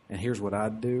 and here's what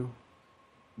I'd do,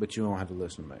 but you don't have to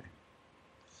listen to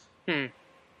me.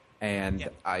 And,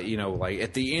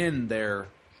 at the end there,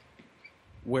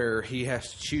 where he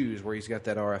has to choose, where he's got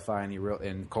that RFI,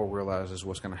 and Cole realizes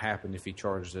what's going to happen if he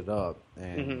charges it up,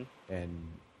 and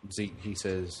Zeke, he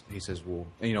says, well,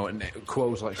 and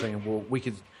Quo's like saying, well, we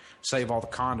could save all the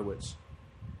conduits.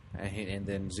 And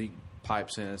then Zeke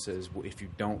pipes in and says, well, if you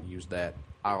don't use that,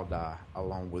 I'll die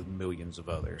along with millions of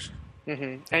others.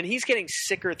 Mm-hmm. And he's getting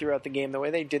sicker throughout the game, the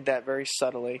way they did that very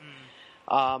subtly.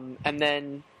 And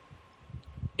then,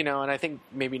 and I think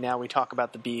maybe now we talk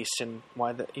about the Beast and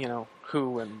why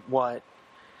who and what.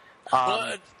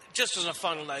 Just as a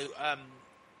final note,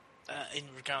 in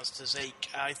regards to Zeke,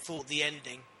 I thought the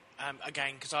ending,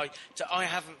 again, because I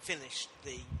haven't finished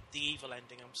the evil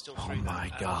ending. I'm still through that. Oh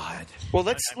my God. Well,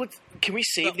 let's can we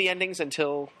save the endings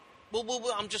until...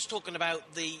 Well, I'm just talking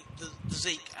about the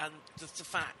Zeke and the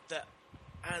fact that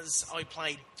as I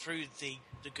played through the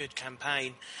good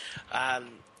campaign,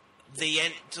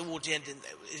 towards the end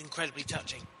is incredibly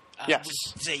touching. Yes.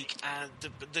 With Zeke and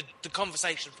the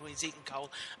conversation between Zeke and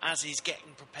Cole as he's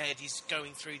getting prepared, he's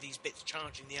going through these bits,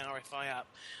 charging the RFI up.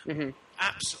 Mm-hmm.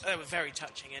 Absolutely, very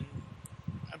touching and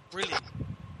brilliant.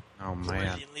 Oh man,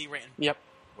 brilliantly written. Yep.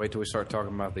 Wait till we start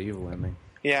talking about the evil ending.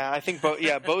 Yeah, I think both.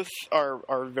 Yeah, both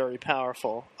are very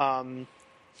powerful.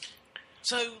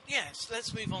 So yes,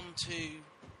 let's move on to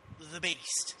the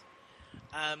Beast.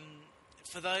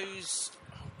 For those,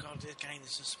 oh God, again,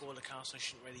 this is a spoiler cast. I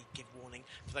shouldn't really give warning.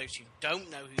 For those who don't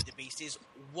know who the Beast is,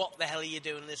 what the hell are you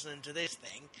doing listening to this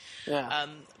thing? Yeah.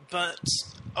 But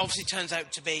obviously, turns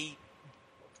out to be,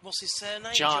 what's his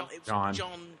surname? John.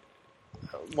 John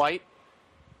White.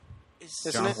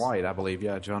 John White, I believe.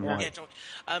 Yeah, John White. Yeah,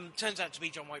 John. Turns out to be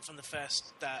John White from the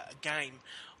first game.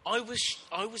 I was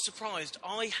surprised.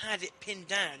 I had it pinned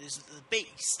down as that the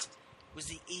Beast was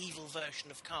the evil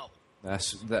version of Cole.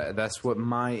 That's what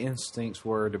my instincts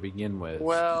were to begin with.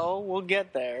 Well, we'll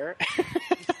get there.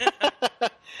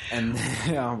 And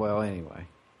well, anyway.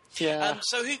 Yeah.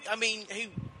 So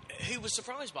who was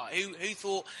surprised by it? Who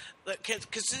thought that,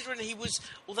 considering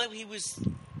although he was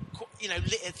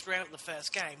littered throughout the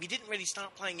first game, he didn't really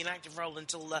start playing an active role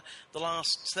until the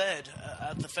last third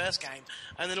of the first game,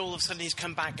 and then all of a sudden he's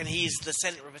come back and he's the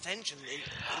centre of attention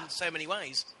in so many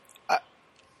ways.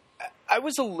 I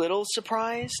was a little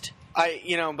surprised.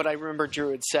 But I remember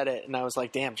Drew had said it, and I was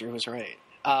like, "Damn, Drew was right."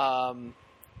 I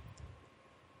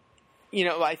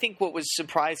think what was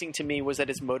surprising to me was that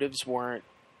his motives weren't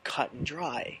cut and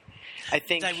dry. I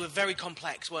think they were very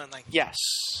complex, weren't they? Yes,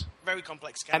 very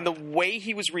complex character. And the way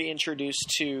he was reintroduced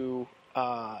to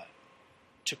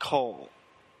Cole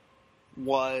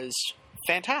was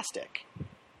fantastic.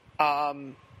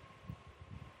 The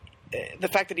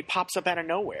fact that he pops up out of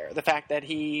nowhere, the fact that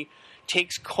he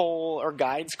takes Cole or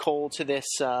guides Cole to this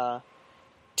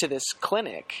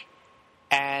clinic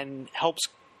and helps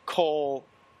Cole,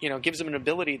 gives him an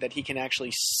ability that he can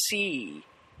actually see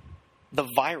the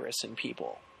virus in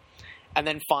people, and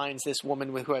then finds this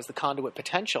woman who has the conduit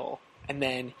potential and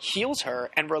then heals her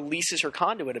and releases her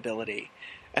conduit ability.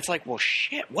 It's like, well,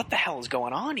 shit, what the hell is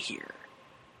going on here?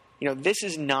 This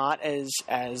is not as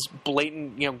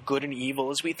blatant, good and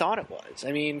evil as we thought it was.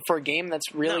 I mean, for a game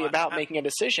that's really about making a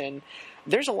decision,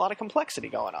 there's a lot of complexity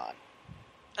going on.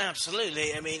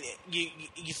 Absolutely. I mean,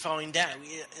 you find out,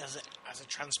 as it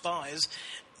transpires,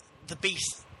 the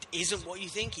Beast isn't what you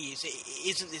think he is. It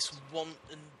isn't this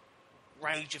wanton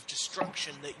rage of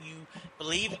destruction that you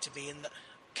believe it to be, and that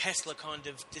Kessler kind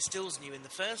of distills in you in the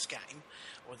first game,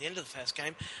 or at the end of the first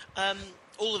game.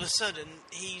 All of a sudden,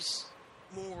 he's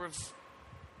more of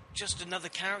just another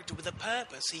character with a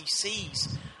purpose. He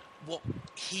sees what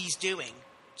he's doing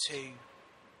to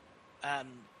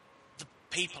the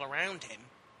people around him,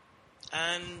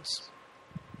 and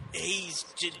he's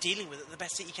dealing with it the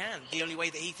best that he can, the only way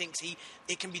that he thinks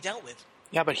it can be dealt with.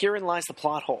 Yeah, but herein lies the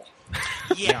plot hole.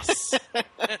 Yes.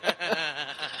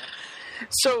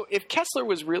 So if Kessler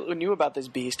knew about this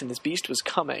Beast and this Beast was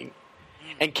coming,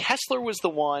 and Kessler was the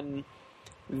one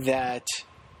that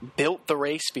built the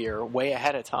ray spear way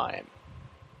ahead of time,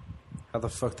 how the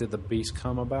fuck did the Beast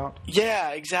come about?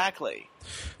 Yeah, exactly.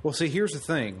 Well, see, here's the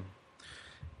thing.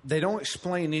 They don't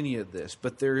explain any of this,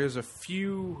 but there is a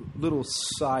few little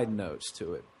side notes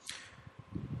to it.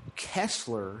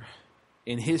 Kessler,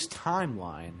 in his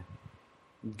timeline,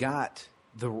 got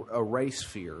a ray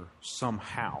sphere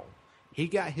somehow. He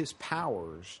got his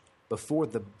powers before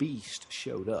the Beast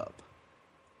showed up.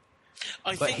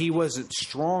 But he wasn't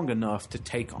strong enough to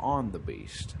take on the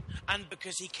Beast. And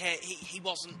because he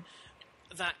wasn't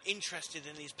that interested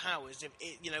in his powers.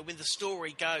 When the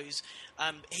story goes,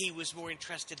 he was more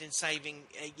interested in saving,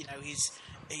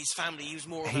 his family. He was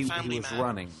more of a family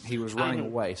man. He was running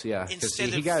away. So yeah, because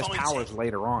he got his powers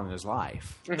later on in his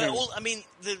life. But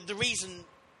the reason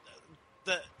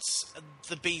that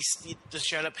the Beast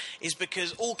showed up is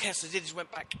because all Kessler did is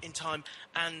went back in time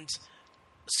and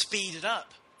speeded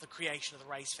up the creation of the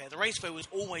race fair. The race fair was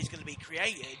always going to be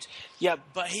created,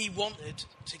 but he wanted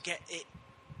to get it,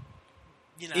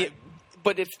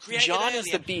 but if John earlier. is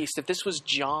the beast, if this was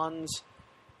John's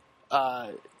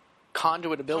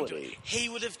conduit ability, he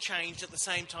would have changed at the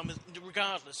same time,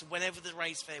 regardless of whenever the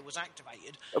race fair was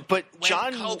activated. But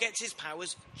when Cole gets his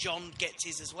powers, John gets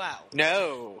his as well.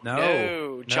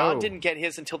 No. John didn't get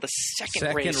his until the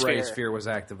second race fair was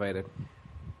activated.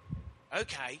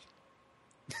 Okay.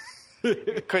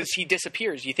 Because he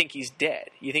disappears. You think he's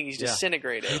dead. You think he's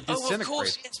disintegrated. Oh, of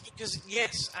course,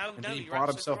 yes. And he brought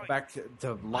himself back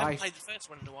to life. I haven't played the first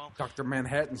one in a while. Dr.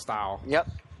 Manhattan style. Yep.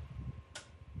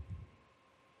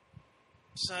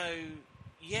 So,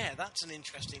 that's an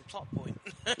interesting plot point.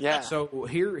 Yeah. So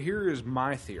here is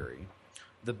my theory.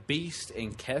 The Beast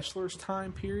in Kessler's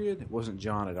time period wasn't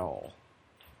John at all.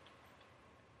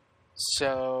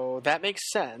 So that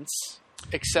makes sense,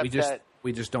 except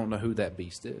we just don't know who that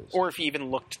Beast is. Or if he even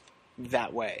looked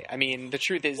that way. I mean, the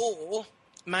truth is... Or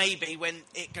maybe when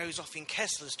it goes off in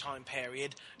Kessler's time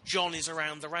period, John is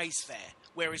around the race fair.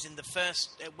 Whereas in the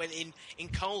first... in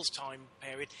Cole's time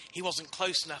period, he wasn't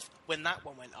close enough when that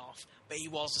one went off, but he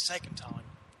was the second time.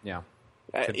 Yeah.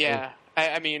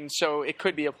 I mean, so it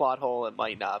could be a plot hole. It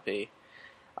might not be.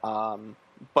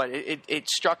 But it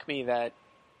struck me that,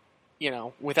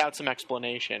 without some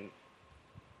explanation...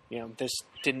 this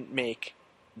didn't make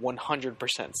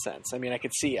 100% sense. I mean, I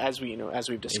could see as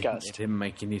we've discussed. It didn't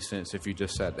make any sense if you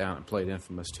just sat down and played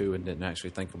inFamous 2 and didn't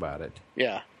actually think about it.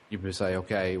 Yeah. You would say,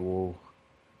 okay, well,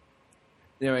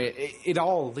 it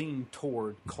all leaned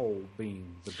toward Cole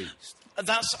being the Beast. I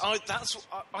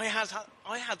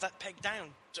had that pegged down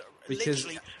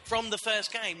literally from the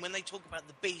first game when they talk about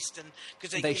the Beast and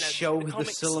because they show the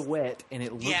silhouette and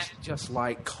it looks just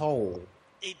like Cole.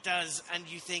 It does, and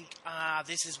you think,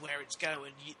 this is where it's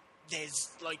going.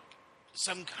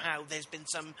 Somehow there's been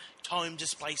some time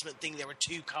displacement thing. There are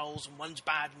two Coles, and one's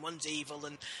bad and one's evil,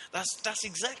 and that's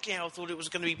exactly how I thought it was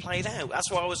going to be played out. That's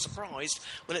why I was surprised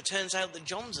when it turns out that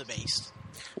John's a beast.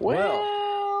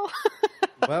 Well,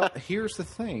 here's the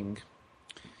thing.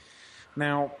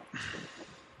 Now,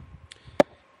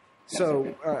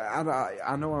 so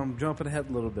I know I'm jumping ahead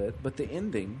a little bit, but the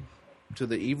ending to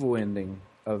the evil ending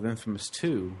of inFamous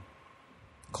 2,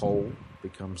 Cole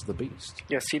becomes the Beast.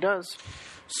 Yes, he does.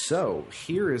 So,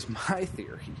 here is my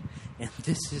theory, and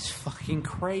this is fucking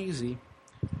crazy.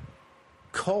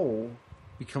 Cole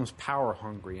becomes power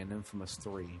hungry in inFamous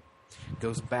 3,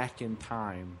 goes back in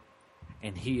time,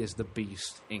 and he is the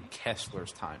Beast in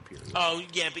Kessler's time period. Oh,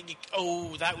 yeah, but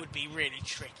that would be really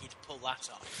tricky to pull that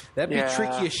off. That'd be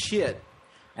tricky as shit.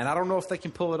 And I don't know if they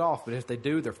can pull it off, but if they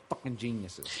do, they're fucking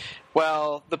geniuses.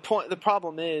 Well, the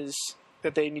problem is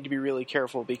that they need to be really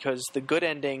careful because the good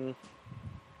ending.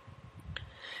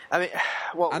 I mean,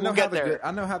 we'll get there.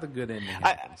 I know how the good ending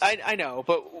happens. I know,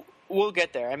 but we'll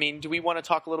get there. I mean, do we want to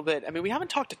talk a little bit? I mean, we haven't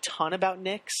talked a ton about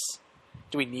Nyx.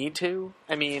 Do we need to?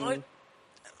 I mean,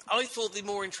 I thought the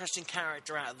more interesting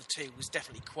character out of the two was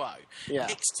definitely Quo. Yeah.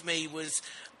 Nyx to me was.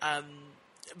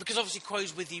 Because obviously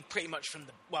Quo's with you pretty much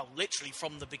literally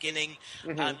from the beginning.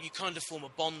 Mm-hmm. You kind of form a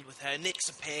bond with her. Nyx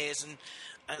appears, and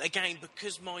again,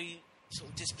 because my sort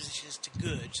of disposition is to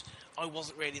good, I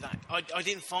wasn't really that... I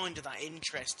didn't find her that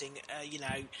interesting.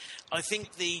 I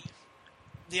think the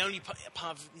only part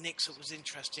of Nyx that was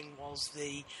interesting was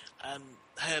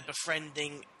her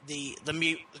befriending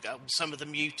some of the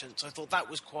mutants. I thought that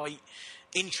was quite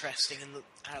interesting and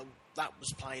how that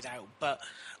was played out. But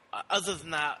other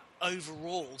than that,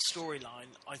 overall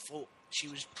storyline, I thought she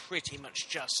was pretty much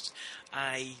just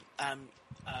a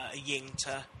yin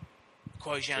to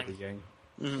Kuo Zhang.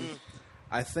 Mm-hmm.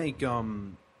 I think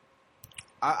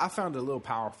I found it a little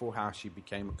powerful how she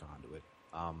became a conduit.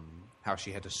 How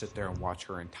she had to sit there and watch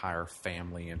her entire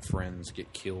family and friends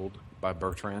get killed by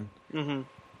Bertrand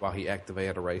while he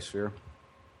activated a race fear.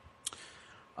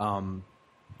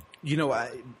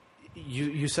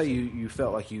 You say you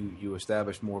felt like you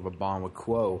established more of a bond with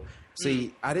Quo.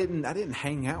 See, I didn't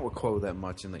hang out with Quo that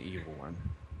much in the evil one.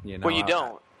 Well, you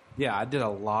don't. I did a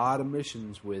lot of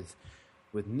missions with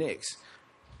Nyx.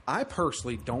 I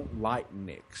personally don't like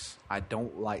Nyx. I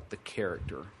don't like the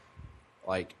character.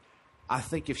 Like, I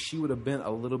think if she would have been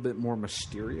a little bit more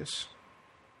mysterious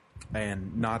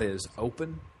and not as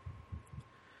open,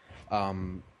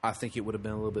 I think it would have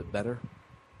been a little bit better.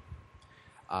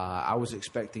 I was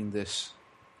expecting this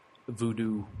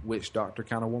voodoo witch doctor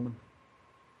kind of woman.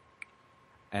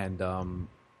 And,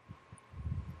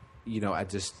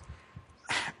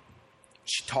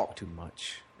 she talked too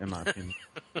much, in my opinion.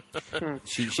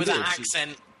 she with an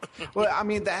accent. Well, I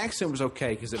mean, the accent was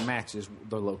okay because it matches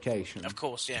the location. Of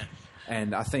course, yeah.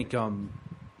 And I think she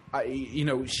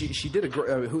did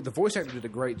the voice actor did a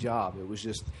great job. It was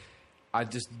just I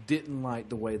just didn't like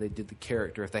the way they did the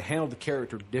character. If they handled the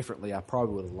character differently, I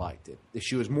probably would have liked it. If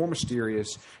she was more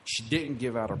mysterious, she didn't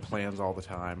give out her plans all the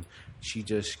time. She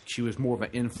was more of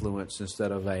an influence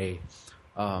instead of a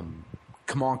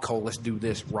come on, Cole, let's do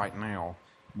this right now.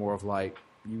 More of like,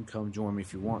 you can come join me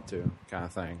if you want to kind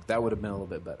of thing. That would have been a little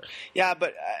bit better. Yeah,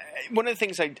 but one of the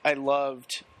things I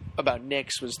loved about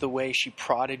Nyx was the way she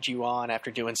prodded you on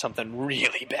after doing something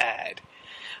really bad.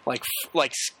 Like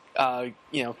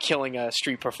killing a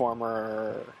street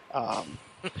performer or,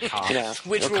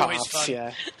 which were always fun.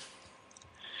 Yeah.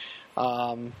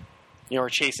 Or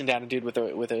chasing down a dude with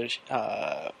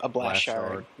a blast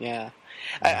shard. Yeah.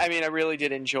 I mean, I really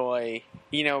did enjoy,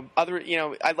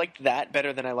 I liked that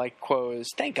better than I liked Quo's,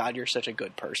 thank God you're such a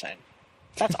good person.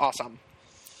 That's awesome.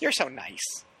 You're so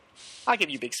nice. I'll give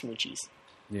you big smoochies.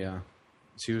 Yeah.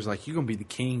 She was like, you're going to be the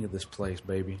king of this place,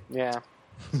 baby. Yeah.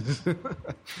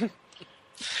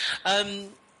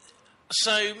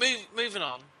 So moving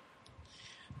on,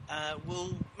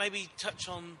 we'll maybe touch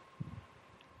on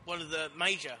one of the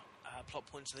major plot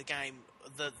points of the game,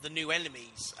 the new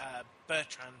enemies,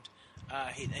 Bertrand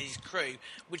and his crew,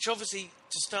 which obviously,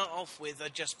 to start off with, are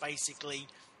just basically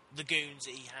the goons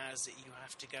that he has that you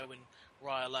have to go and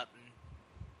rile up and,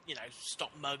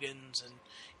 stop muggins, and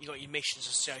you got your missions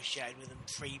associated with them,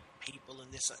 free people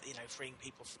and this, freeing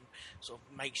people from sort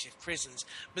of makeshift prisons.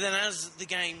 But then as the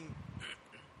game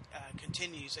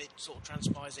continues, it sort of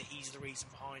transpires that he's the reason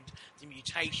behind the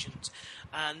mutations,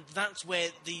 and that's where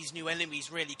these new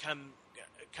enemies really come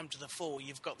to the fore.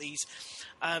 You've got these,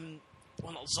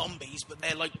 well, not zombies, but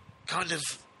they're like kind of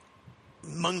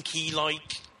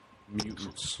monkey-like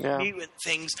mutants, mutant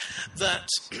things that.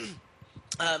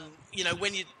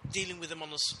 When you're dealing with them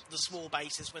on the small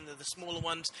basis, when they're the smaller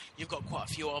ones, you've got quite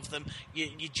a few of them.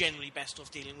 You're generally best off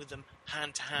dealing with them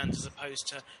hand to hand as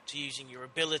opposed to using your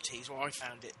abilities. Well, I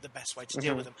found it the best way to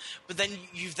deal with them. But then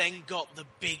you've then got the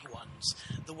big ones.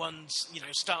 The ones,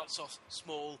 starts off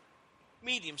small,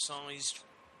 medium-sized,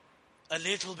 a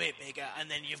little bit bigger, and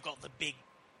then you've got the big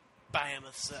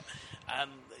behemoths that,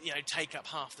 take up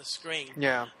half the screen.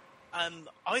 Yeah.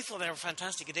 I thought they were a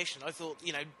fantastic addition. I thought,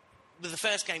 with the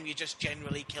first game, you're just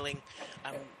generally killing,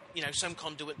 some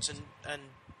conduits and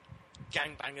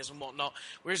gangbangers and whatnot.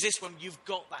 Whereas this one, you've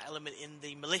got that element in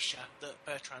the militia that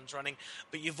Bertrand's running,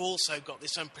 but you've also got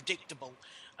this unpredictable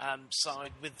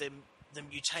side with the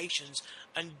mutations,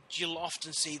 and you'll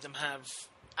often see them have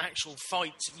actual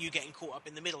fights, you getting caught up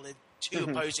in the middle. They're two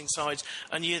opposing sides,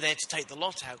 and you're there to take the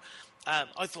lot out.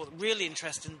 I thought really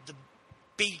interesting. The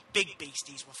big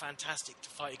beasties were fantastic to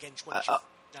fight against.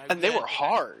 And they were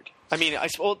hard. I mean,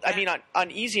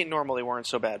 on easy and normal they weren't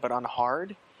so bad, but on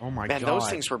hard, oh my God, those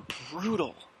things were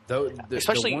brutal.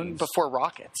 Especially the ones, before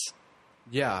rockets.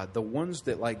 Yeah, the ones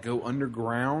that go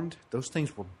underground, those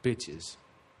things were bitches.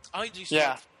 I do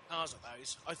cars at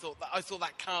those. I thought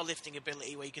that car lifting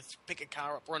ability where you could pick a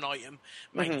car up or an item,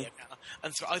 mainly a car,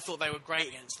 and I thought they were great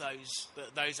against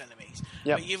those enemies.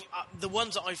 Yep. But the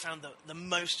ones that I found the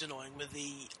most annoying were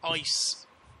the ice.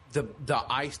 The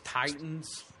Ice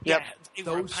Titans. Yep. Yeah,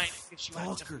 those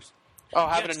fuckers.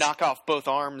 Having to knock off both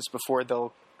arms before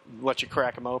they'll let you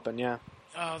crack them open, yeah.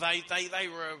 Oh, they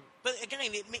were... But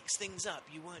again, it mixed things up.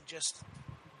 You weren't just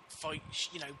fighting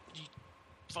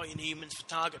humans for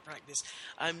target practice.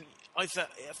 I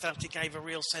felt it gave a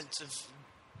real sense of,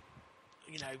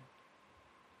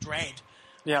 dread.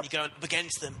 Yeah, you go up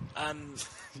against them.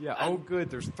 Good.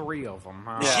 There's 3 of them.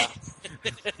 Huh? Yeah,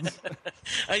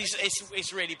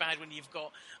 it's really bad when you've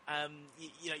got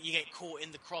you get caught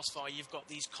in the crossfire. You've got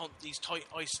these tight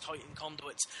ice titan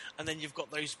conduits, and then you've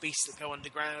got those beasts that go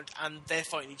underground, and they're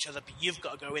fighting each other. But you've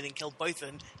got to go in and kill both of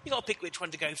them. You got to pick which one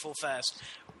to go for first,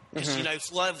 because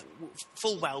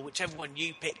full well, whichever one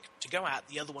you pick to go at,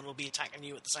 the other one will be attacking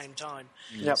you at the same time.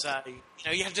 Yep. So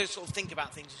you have to sort of think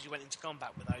about things as you went into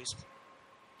combat with those.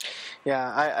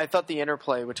 Yeah, I thought the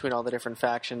interplay between all the different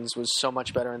factions was so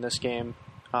much better in this game.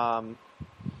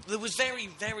 There was very,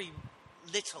 very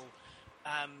little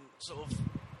sort of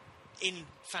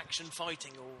in-faction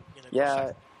fighting, or in the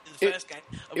first game.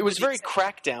 It was very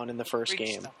Crackdown in the first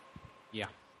game. Yeah.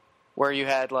 where you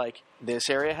had like this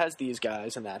area has these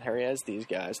guys and that area has these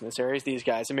guys and this area has these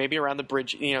guys, and maybe around the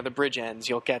bridge, the bridge ends,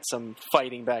 you'll get some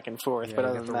fighting back and forth. Yeah, but you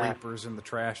other got than the that, Reapers and the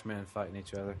Trash Men fighting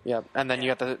each other. yep. And then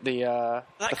you got the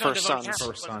First Sons.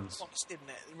 First Sons. Fox, didn't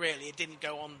it? Really, it didn't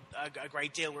go on a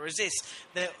great deal. Whereas this,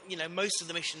 most of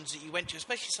the missions that you went to,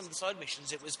 especially some of the side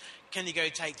missions, it was, can you go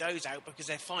take those out because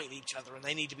they're fighting each other and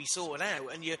they need to be sorted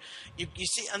out. And you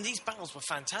see, and these battles were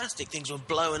fantastic. Things were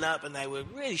blowing up and they were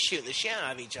really shooting the shit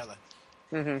out of each other.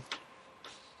 Mm-hmm.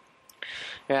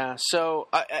 Yeah, so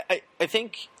I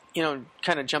think,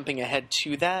 kind of jumping ahead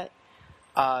to that,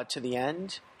 to the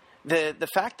end, the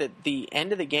fact that the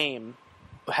end of the game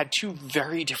had two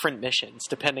very different missions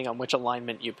depending on which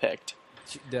alignment you picked.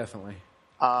 Definitely.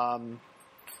 You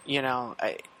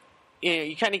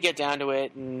kind of get down to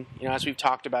it, and, as we've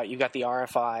talked about, you've got the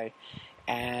RFI,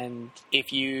 and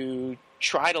if you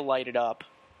try to light it up,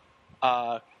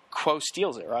 Quo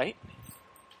steals it, right?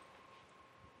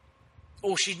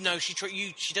 Or she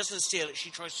doesn't steal it. She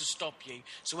tries to stop you.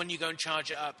 So when you go and charge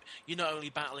it up, you're not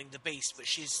only battling the beast, but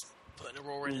she's putting a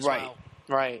roar in as well.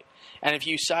 Right. And if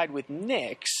you side with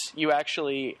Nyx, you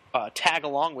actually tag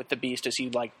along with the beast as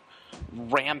he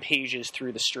rampages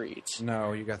through the streets.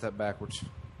 No, you got that backwards.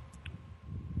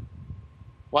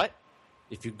 What?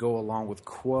 If you go along with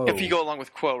Quo. If you go along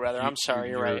with Quo, rather. I'm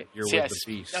sorry, you're right. You're with the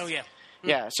beast. Oh yeah.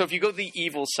 Yeah. So if you go the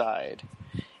evil side,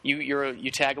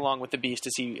 you tag along with the beast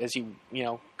as he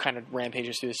kind of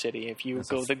rampages through the city. If you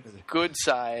go the good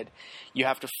side, you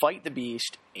have to fight the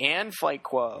beast and fight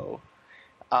Quo.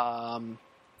 In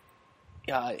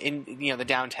the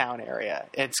downtown area,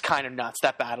 it's kind of nuts.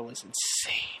 That battle is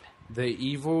insane. The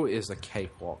evil is a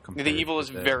cakewalk. The evil is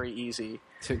very easy.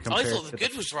 I thought the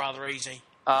good was rather easy.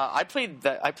 I played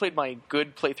my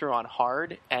good playthrough on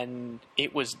hard, and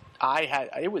it was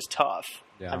tough.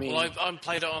 Yeah. I mean, I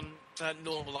played it on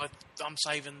normal. I'm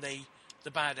saving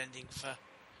the bad ending for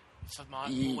my.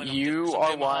 You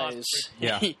are wise.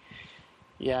 Yeah.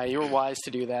 Yeah, you were wise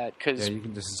to do that because you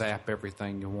can just zap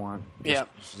everything you want. Yeah,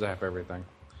 zap everything.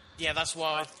 Yeah, that's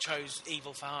why I chose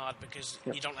evil for hard, because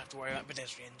you don't have to worry about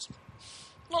pedestrians.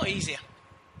 A lot easier.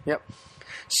 Yep.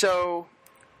 So,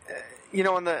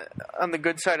 on the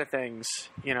good side of things,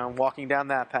 walking down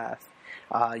that path,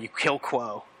 you kill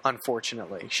Quo.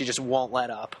 Unfortunately, she just won't let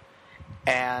up,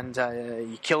 and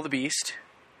you kill the beast,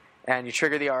 and you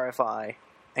trigger the RFI,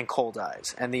 and Cole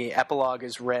dies, and the epilogue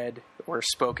is read or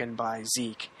spoken by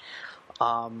Zeke.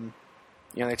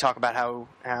 They talk about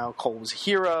how Cole was a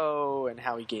hero and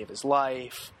how he gave his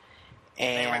life.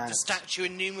 And they erect a statue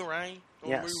in Numerae, or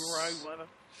yes. Numerae, whatever.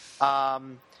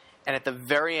 And at the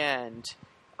very end,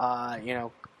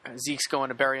 Zeke's going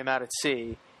to bury him out at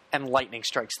sea, and lightning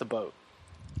strikes the boat.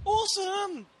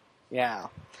 Awesome! Yeah.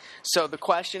 So the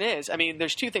question is,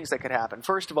 there's two things that could happen.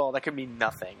 First of all, that could mean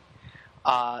nothing.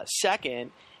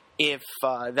 Second, if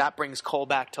that brings Cole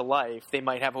back to life, they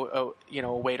might have a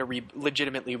way to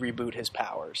legitimately reboot his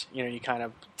powers. You kind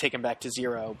of take him back to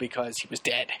zero because he was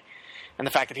dead, and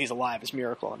the fact that he's alive is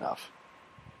miracle enough.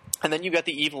 And then you got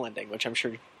the evil ending, which I'm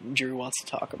sure Drew wants to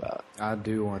talk about. I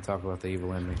do want to talk about the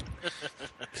evil ending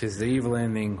because the evil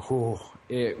ending,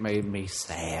 it made me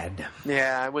sad.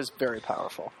 Yeah, it was very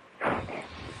powerful.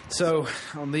 So,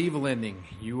 on the evil ending,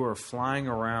 you are flying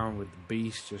around with the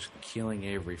beast just killing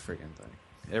every freaking thing.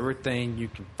 Everything you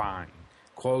can find.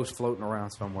 Quo's floating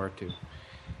around somewhere, too.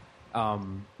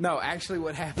 No, actually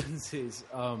what happens is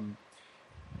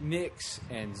Nyx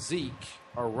and Zeke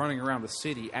are running around the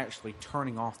city actually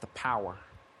turning off the power.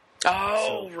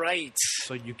 Oh, right.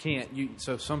 So you can't...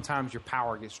 So sometimes your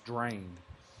power gets drained.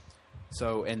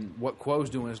 So, and what Quo's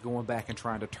doing is going back and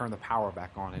trying to turn the power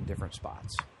back on in different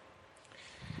spots.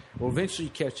 Well, eventually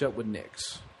you catch up with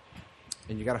Nyx,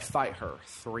 and you got to fight her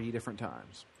 3 different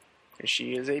times.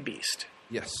 She is a beast.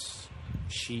 Yes.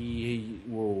 She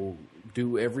will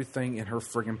do everything in her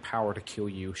friggin' power to kill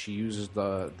you. She uses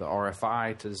the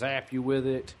RFI to zap you with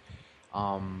it.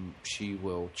 She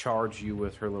will charge you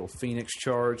with her little Phoenix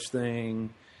charge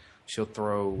thing. She'll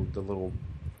throw the little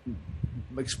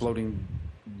exploding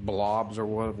blobs or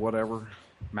whatever.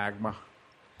 Magma.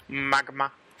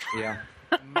 Yeah.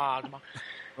 Magma.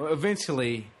 Well,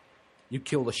 eventually, you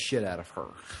kill the shit out of her.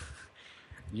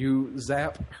 You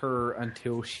zap her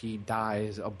until she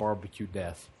dies a barbecue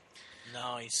death.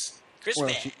 Nice. Crispy.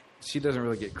 Well, she doesn't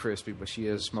really get crispy, but she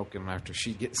is smoking after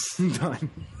she gets done.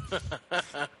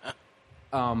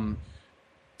 And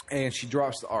she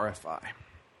drops the RFI.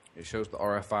 It shows the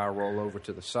RFI roll over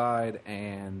to the side,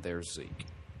 and there's Zeke.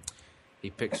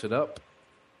 He picks it up,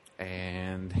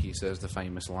 and he says the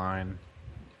famous line,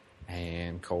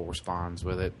 and Cole responds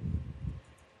with it.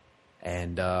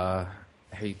 And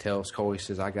he tells Cole, he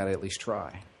says, I got to at least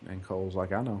try. And Cole's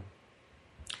like, I know.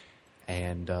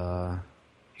 And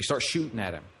he starts shooting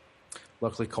at him.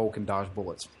 Luckily, Cole can dodge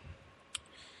bullets.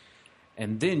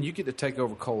 And then you get to take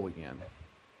over Cole again.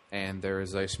 And there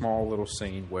is a small little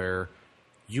scene where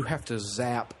you have to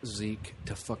zap Zeke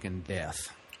to fucking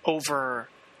death. Over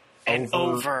and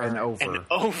over.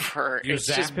 You It's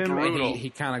zap just him, brutal. and he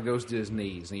kind of goes to his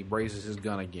knees, and he raises his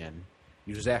gun again.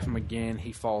 You zap him again,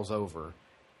 he falls over,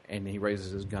 and he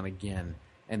raises his gun again.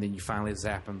 And then you finally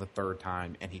zap him the third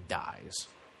time, and he dies.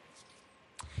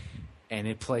 And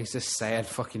it plays this sad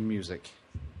fucking music.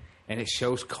 And it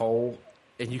shows Cole,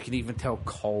 and you can even tell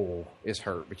Cole is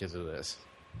hurt because of this.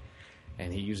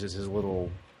 And he uses his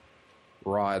little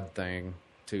rod thing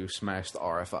to smash the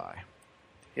RFI.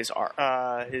 What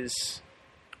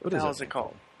What the hell is it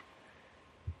called?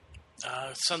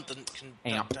 Something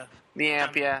Amp. The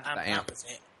amp, yeah. The amp. That was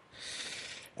it.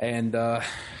 And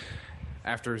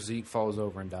after Zeke falls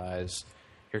over and dies,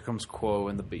 here comes Quo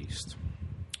and the Beast.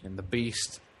 And the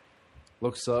Beast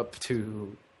looks up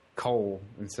to Cole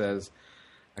and says,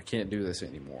 I can't do this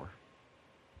anymore.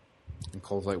 And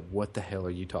Cole's like, what the hell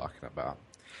are you talking about?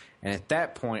 And at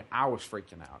that point, I was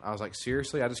freaking out. I was like,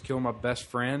 seriously? I just killed my best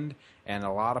friend and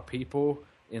a lot of people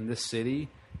in this city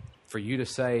for you to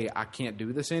say I can't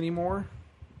do this anymore?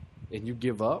 And you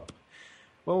give up?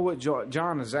 Well, what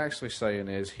John is actually saying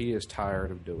is he is tired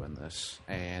of doing this,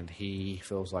 and he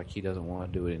feels like he doesn't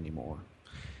want to do it anymore.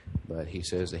 But he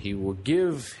says that he will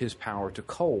give his power to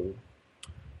Cole,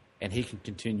 and he can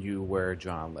continue where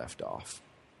John left off.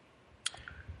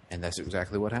 And that's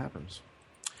exactly what happens.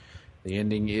 The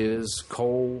ending is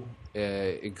Cole,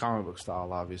 in comic book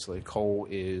style, obviously, Cole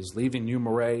is leaving New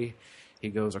Marais. He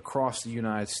goes across the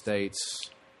United States,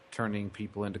 turning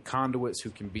people into conduits who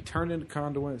can be turned into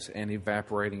conduits and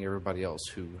evaporating everybody else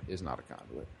who is not a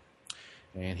conduit.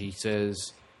 And he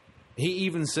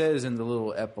even says in the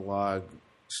little epilogue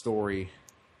story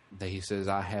that he says,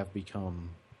 I have become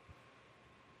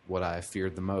what I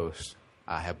feared the most.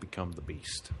 I have become the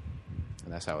Beast.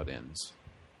 And that's how it ends.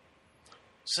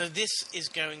 So this is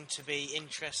going to be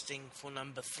interesting for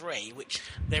number 3, which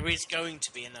there is going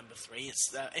to be a number 3.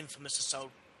 It's inFamous has sold,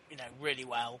 really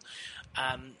well.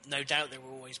 No doubt there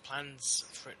were always plans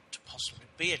for it to possibly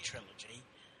be a trilogy.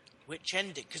 Which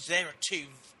ended? Because there are two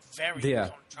very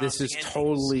contrasting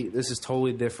endings. This is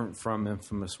totally different from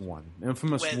inFamous 1.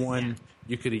 inFamous 1,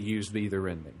 you could have used either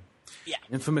ending. Yeah.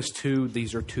 inFamous 2,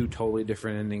 these are two totally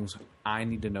different endings. I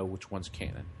need to know which one's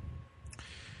canon.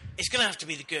 It's going to have to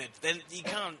be the good. Then you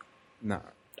can't. No,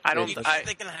 I don't. They're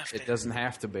going to have to. It doesn't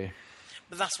have to be.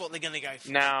 But that's what they're going to go for.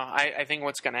 No, I think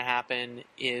what's going to happen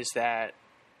is that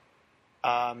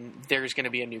there's going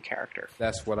to be a new character.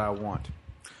 That's what I want.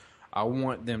 I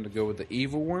want them to go with the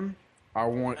evil one. I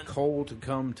want Cole to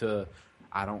come to,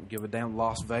 I don't give a damn,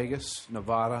 Las Vegas,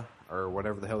 Nevada, or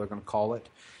whatever the hell they're going to call it.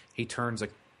 He turns a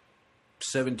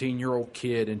 17-year-old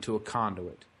kid into a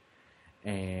conduit,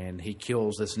 and he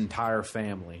kills this entire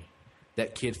family.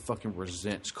 That kid fucking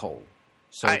resents Cole.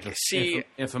 So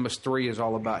inFamous 3 is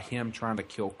all about him trying to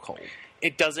kill Cole.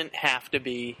 It doesn't have to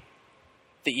be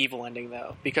the evil ending,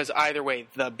 though, because either way,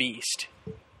 the Beast.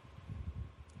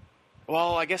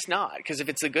 Well, I guess not, because if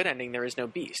it's the good ending, there is no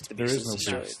Beast. The Beast there is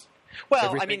no Beast. Well,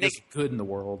 Everything I mean, is good in the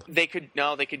world. They could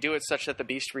do it such that the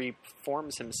Beast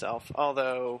reforms himself.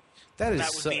 Although That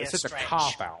would be such stretch. a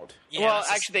cop out. Yeah, well,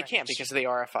 that's a actually, they can't stretch. because of the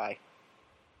RFI.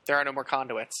 There are no more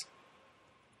conduits.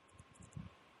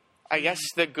 I guess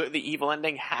the evil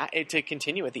ending to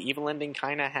continue it. The evil ending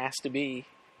kind of has to be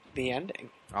the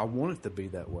ending. I want it to be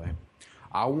that way.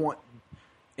 I want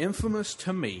inFamous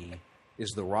to me is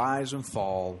the rise and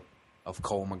fall of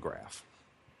Cole McGrath.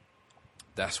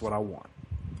 That's what I want.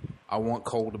 I want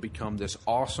Cole to become this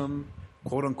awesome,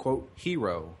 quote-unquote,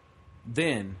 hero,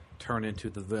 then turn into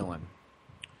the villain.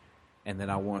 And then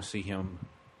I want to see him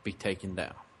be taken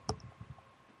down.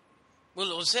 Well,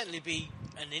 it will certainly be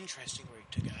an interesting route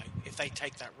to go if they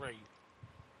take that route.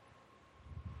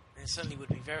 It certainly would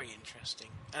be very interesting.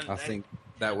 And, I think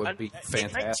that would be fantastic.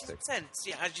 It makes more sense.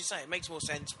 Yeah, as you say, it makes more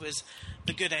sense because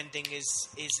the good ending is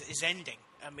ending.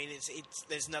 I mean, it's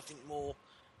there's nothing more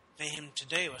for him to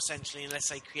do, essentially, unless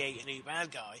they create a new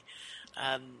bad guy.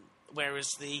 Whereas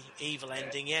the evil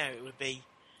ending, it would be...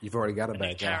 You've already got a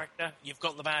bad guy. Character. You've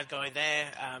got the bad guy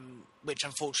there, which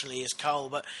unfortunately is Cole.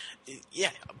 But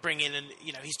bring in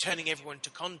he's turning everyone to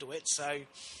conduits. So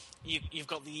you've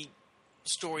got the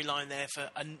storyline there for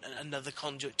another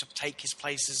conduit to take his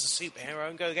place as a superhero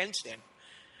and go against him.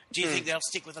 Do you think they'll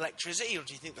stick with electricity, or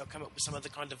do you think they'll come up with some other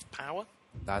kind of power?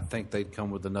 I think they'd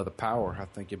come with another power. I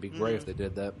think it'd be great if they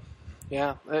did that.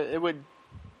 Yeah, it would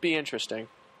be interesting.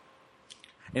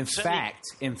 In fact,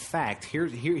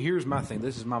 here's my thing.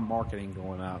 This is my marketing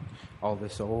going out. All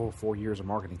this 4 years of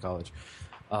marketing college.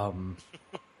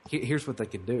 Here's what they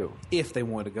could do if they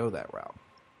wanted to go that route.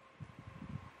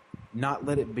 Not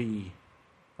let it be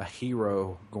a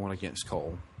hero going against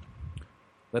Cole.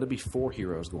 Let it be 4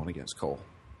 heroes going against Cole.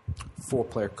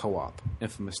 4-player co-op.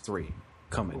 Infamous 3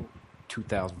 coming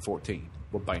 2014.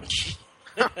 Well, bam.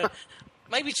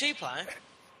 Maybe 2-player.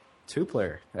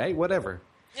 2-player. Hey, whatever.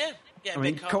 Yeah. I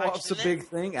mean, co-op's a big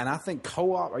thing, and I think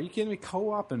co-op. Are you kidding me?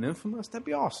 Co-op and Infamous, that'd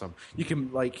be awesome. You can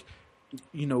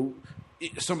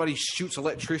somebody shoots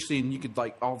electricity, and you could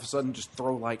all of a sudden just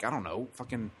throw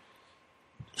fucking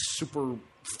super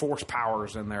force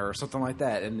powers in there or something like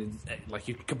that, and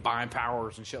you could combine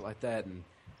powers and shit like that, and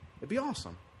it'd be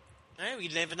awesome. No, you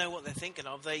never know what they're thinking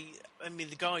of. The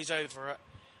guys over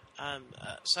at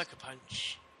Sucker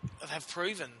Punch have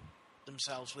proven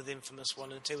themselves with Infamous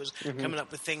 1 and 2 as coming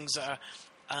up with things that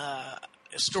are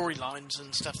storylines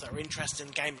and stuff that are interesting,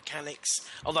 game mechanics,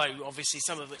 although obviously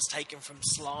some of it's taken from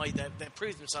Sly. They've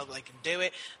proved themselves that they can do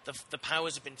it. The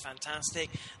powers have been fantastic.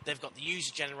 They've got the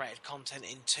user-generated content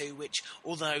in 2, which,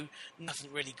 although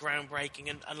nothing really groundbreaking,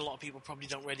 and a lot of people probably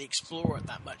don't really explore it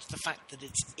that much, the fact that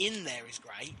it's in there is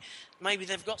great. Maybe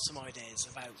they've got some ideas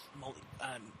about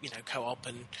co-op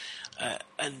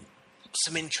and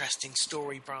some interesting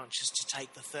story branches to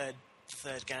take the third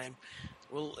game.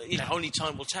 Well, only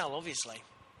time will tell, obviously.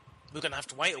 We're going to have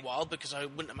to wait a while because I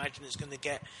wouldn't imagine it's going to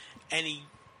get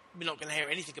we're not going to hear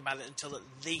anything about it until at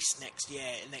least next year,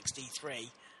 next E3,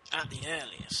 at the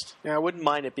earliest. Yeah, I wouldn't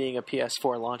mind it being a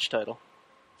PS4 launch title.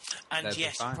 And That'd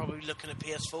yes, you're probably looking at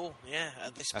PS4,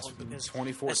 at this point. Because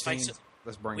 2014, let's face it,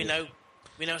 let's bring we know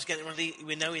it's getting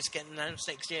we know it's getting announced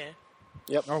next year.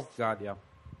 Yep. Oh, God, yeah.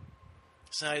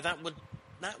 So that would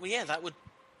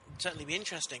certainly be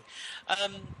interesting.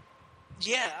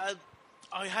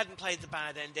 I hadn't played the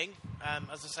bad ending.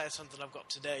 As I say, it's something I've got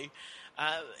to do.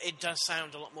 It does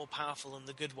sound a lot more powerful than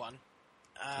the good one.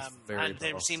 And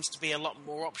there seems to be a lot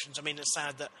more options. I mean, it's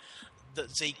sad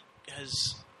that Zeke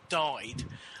has died.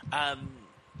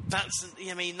 That's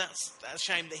a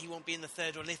shame that he won't be in the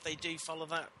third one if they do follow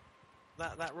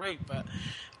that route.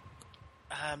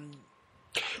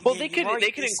 But they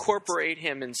could incorporate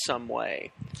him in some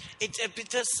way. It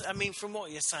does. I mean, from what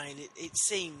you're saying, it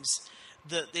seems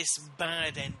that this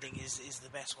bad ending is the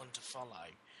best one to follow.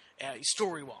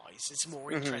 Story-wise, it's a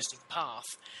more interesting path.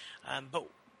 But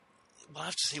we'll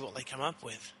have to see what they come up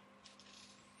with.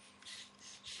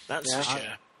 That's for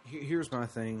sure. Here's my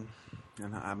thing,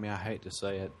 and I hate to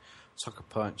say it, Sucker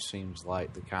Punch seems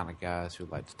like the kind of guys who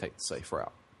like to take the safe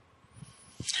route.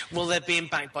 Well, they're being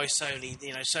backed by Sony.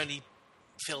 Sony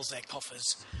fills their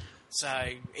coffers, so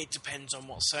it depends on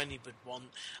what Sony would want.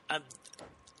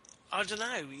 I don't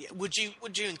know. Would you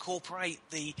incorporate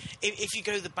if you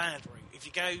go the bad route? If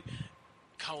you go,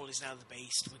 Cole is now the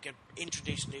Beast. We can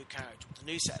introduce a new character with a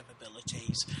new set of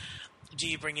abilities. Do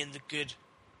you bring in the good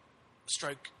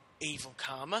stroke evil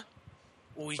Karma,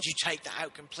 or would you take that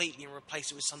out completely and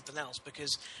replace it with something else?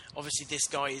 Because obviously this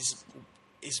guy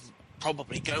is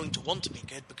probably going to want to be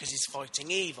good because he's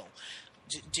fighting evil.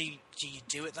 Do you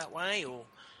do it that way, or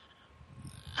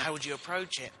how would you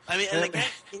approach it? I mean, and again,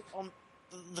 on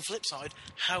the flip side,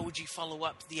 how would you follow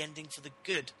up the ending for the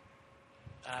good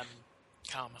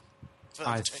Karma?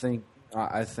 I think.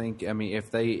 I mean,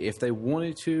 if they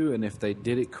wanted to, and if they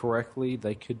did it correctly,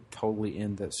 they could totally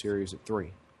end that series at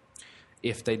 3.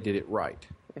 If they did it right,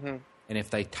 and if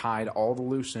they tied all the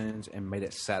loose ends and made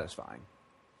it satisfying.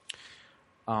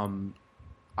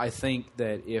 I think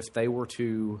that if they were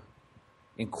to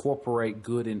incorporate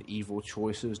good and evil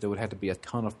choices, there would have to be a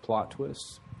ton of plot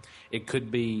twists. It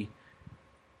could be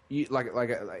like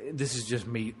this is just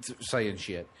me saying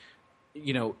shit.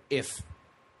 If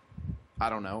I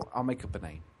don't know, I'll make up a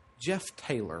name. Jeff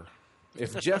Taylor.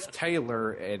 If Jeff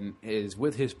Taylor is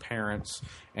with his parents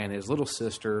and his little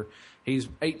sister, he's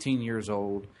 18 years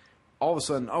old. All of a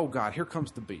sudden, oh God, here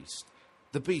comes the Beast.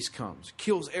 The Beast comes,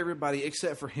 kills everybody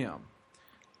except for him.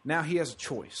 Now he has a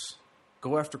choice: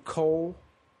 go after Cole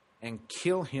and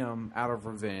kill him out of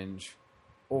revenge,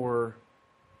 or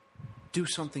do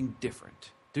something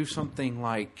different. Do something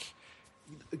like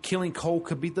killing Cole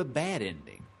could be the bad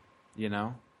ending,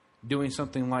 Doing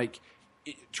something like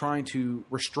trying to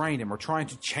restrain him or trying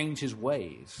to change his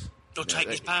ways. Or take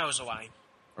his powers away.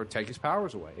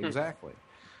 Exactly.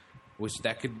 Which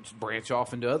that could branch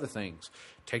off into other things.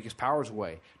 Take his powers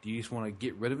away. Do you just want to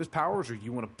get rid of his powers, or do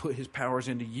you want to put his powers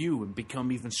into you and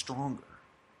become even stronger?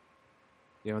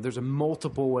 There's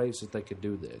multiple ways that they could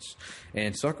do this.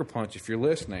 And Sucker Punch, if you're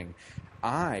listening,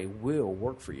 I will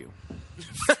work for you.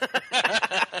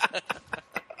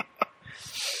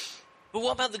 But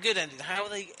what about the good ending? How are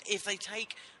they? If they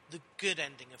take the good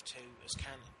ending of 2 as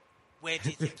canon, where do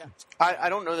you think that's? I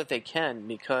don't know that they can,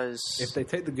 because If they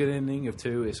take the good ending of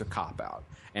 2, it's a cop-out.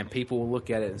 And people will look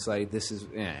at it and say, this is,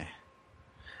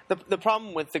 the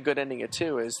problem with the good ending of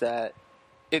 2 is that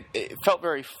it felt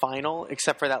very final,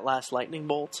 except for that last lightning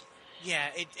bolt. Yeah,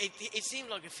 it seemed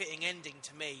like a fitting ending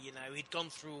to me. You know, he'd gone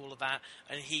through all of that,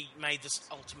 and he made this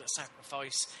ultimate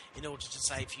sacrifice in order to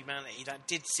save humanity. That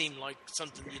did seem like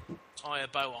something you'd tie a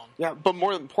bow on. Yeah, but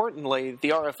more importantly, the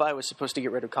RFI was supposed to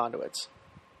get rid of conduits.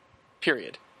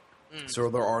 Period. So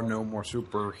there are no more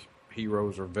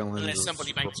superheroes or villains. Unless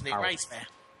somebody makes an erase there.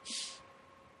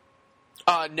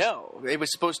 No. It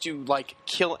was supposed to,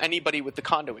 kill anybody with the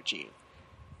conduit gene.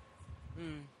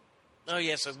 Oh,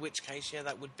 yeah, so in which case, yeah,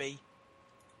 that would be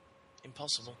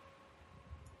impossible.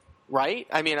 Right?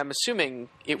 I mean, I'm assuming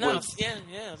it was... Yeah,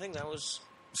 I think that was...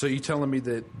 So you're telling me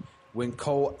that when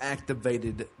Cole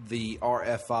activated the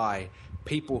RFI,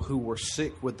 people who were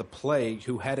sick with the plague,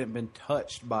 who hadn't been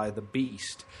touched by the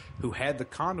beast, who had the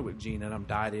conduit gene in them,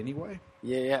 died anyway?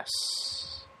 Yes.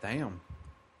 Damn.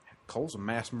 Cole's a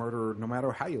mass murderer no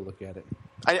matter how you look at it.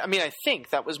 I mean, I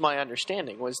think that was my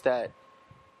understanding, was that,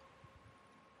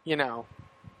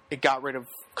 it got rid of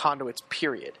conduits,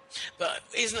 period. But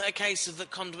isn't it a case of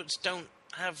that conduits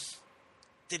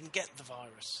didn't get the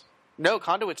virus? No,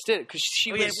 conduits did, because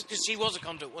because she was a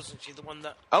conduit, wasn't she? The one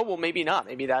that... Oh, well, maybe not.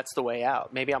 Maybe that's the way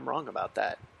out. Maybe I'm wrong about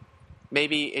that.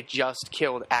 Maybe it just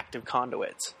killed active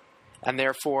conduits, and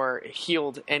therefore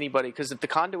healed anybody. Because if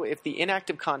the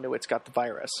inactive conduits got the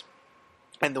virus,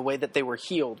 and the way that they were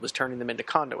healed was turning them into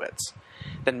conduits,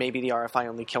 then maybe the RFI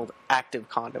only killed active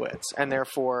conduits, and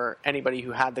therefore anybody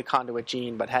who had the conduit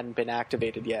gene but hadn't been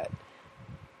activated yet,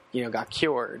 got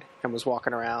cured and was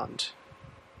walking around.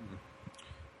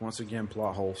 Once again,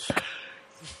 plot holes.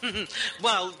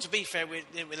 Well, to be fair, we're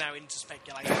now into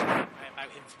speculation about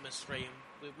inFamous 3, and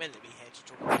we're meant to be here to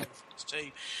talk about inFamous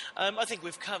 2. I think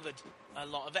we've covered a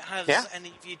lot of it. Has any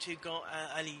of you two got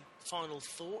any final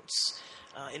thoughts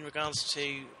in regards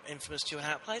to inFamous 2 and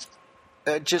how it played?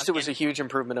 It was a huge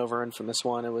improvement over inFamous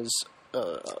 1. It was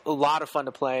a lot of fun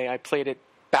to play. I played it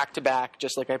back-to-back,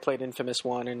 just like I played inFamous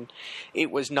 1, and it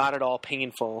was not at all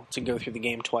painful to go through the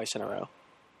game twice in a row.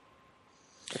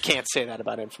 I can't say that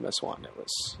about inFamous 1. It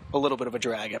was a little bit of a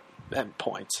drag at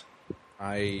points.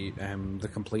 I am the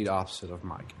complete opposite of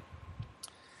Mike.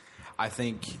 I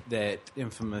think that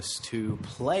inFamous 2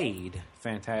 played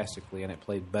fantastically, and it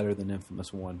played better than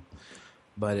inFamous 1.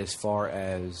 But as far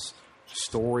as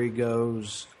story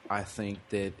goes, I think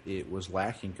that it was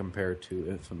lacking compared to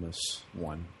inFamous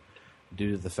 1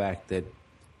 due to the fact that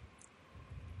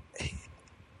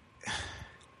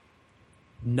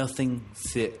nothing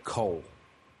fit Cole.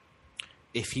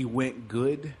 If he went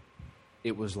good,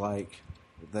 it was like,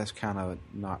 that's kind of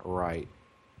not right.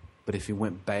 But if he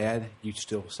went bad, you'd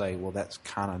still say, well, that's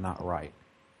kind of not right.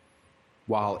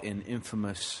 While in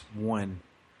inFamous 1,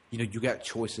 you got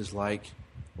choices like,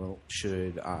 well,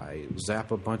 should I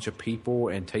zap a bunch of people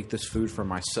and take this food for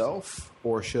myself?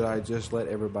 Or should I just let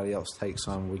everybody else take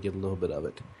some and we get a little bit of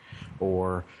it?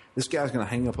 Or this guy's going to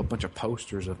hang up a bunch of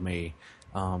posters of me.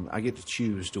 I get to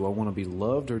choose. Do I want to be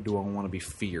loved or do I want to be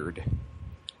feared?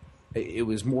 It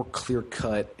was more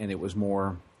clear-cut, and it was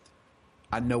more,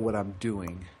 I know what I'm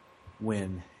doing.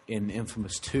 When in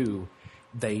inFamous 2,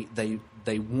 they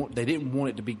didn't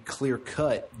want it to be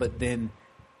clear-cut, but then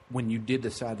when you did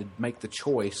decide to make the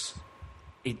choice,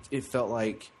 it felt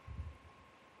like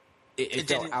it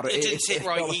felt out of it didn't sit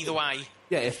right either way.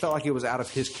 Yeah, it felt like it was out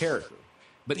of his character.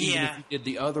 But even Yeah. if you did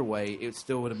the other way, it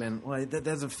still would have been, well, that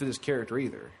doesn't fit his character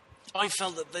either. I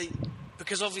felt that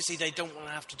because obviously they don't want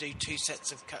to have to do 2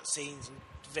 sets of cutscenes and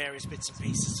various bits and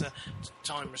pieces to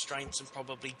time restraints and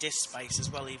probably disk space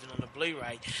as well, even on a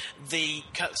Blu-ray. The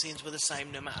cutscenes were the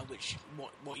same no matter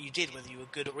what you did, whether you were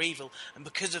good or evil, and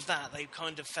because of that, they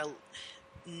kind of felt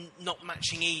not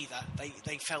matching either.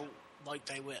 They felt like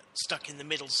they were stuck in the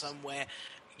middle somewhere.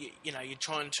 You're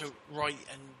trying to write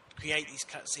and create these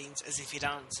cutscenes as if you'd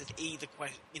answered either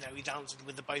question. You'd answered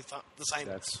with the same.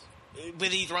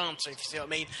 With either answer, if you see what I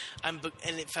mean,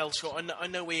 and it fell short. I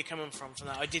know where you're coming from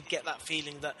that. I did get that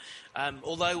feeling that,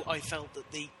 although I felt that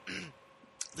the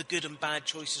the good and bad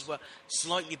choices were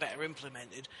slightly better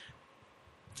implemented,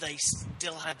 they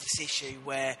still had this issue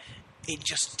where it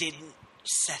just didn't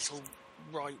settle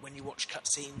right when you watch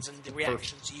cutscenes and the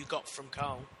reactions you got from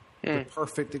Cole. The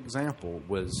perfect example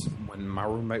was when my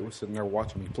roommate was sitting there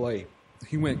watching me play.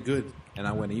 He went good, and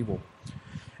I went evil.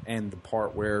 And the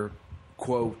part where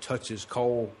Quo touches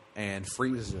Cole and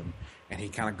freezes him, and he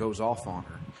kind of goes off on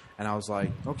her. And I was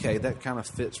like, okay, that kind of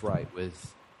fits right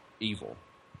with evil.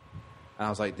 And I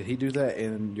was like, did he do that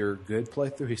in your good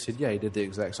playthrough? He said, yeah, he did the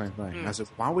exact same thing. And I said,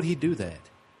 why would he do that?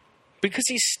 Because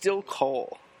he's still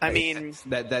Cole. I mean...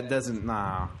 That doesn't...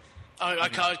 Nah. I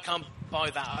can't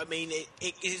buy that. I mean,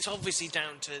 it's obviously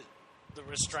down to the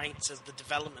restraints of the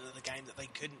development of the game that they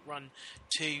couldn't run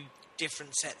two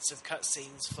different sets of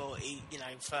cutscenes for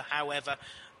however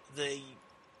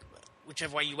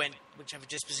whichever way you went, whichever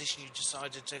disposition you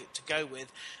decided to go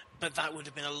with. But that would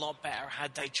have been a lot better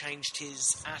had they changed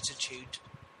his attitude.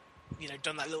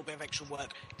 Done that little bit of extra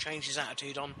work, changed his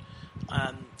attitude on,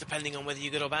 depending on whether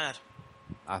you're good or bad.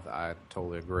 I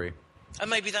totally agree.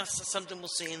 And maybe that's something we'll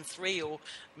see in 3, or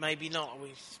maybe not.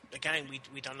 We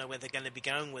don't know where they're going to be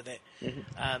going with it.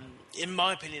 Mm-hmm. In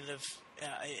my opinion of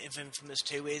inFamous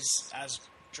 2 is, as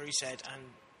Drew said, and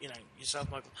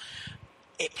yourself, Michael,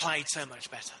 it played so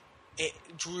much better. It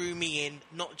drew me in,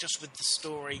 not just with the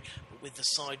story, but with the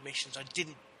side missions. I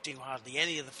didn't do hardly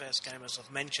any of the first game, as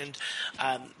I've mentioned.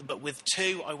 But with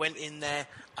 2, I went in there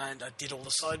and I did all the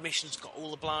side missions, got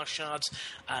all the blast shards,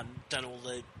 done all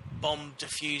the bomb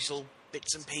defusal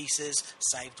bits and pieces,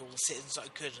 saved all the citizens I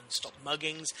could and stopped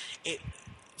muggings.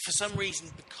 For some reason,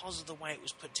 because of the way it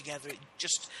was put together, it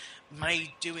just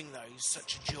made doing those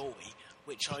such a joy,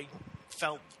 which I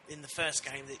felt in the first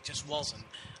game that it just wasn't.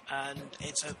 And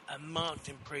it's a marked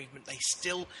improvement. They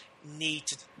still need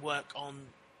to work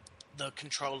on the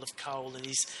control of Cole and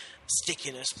his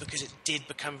stickiness, because it did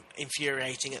become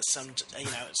infuriating at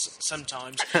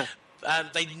sometimes.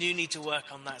 They do need to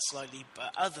work on that slightly,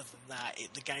 but other than that,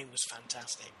 the game was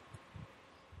fantastic.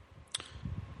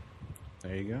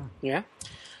 There you go. Yeah.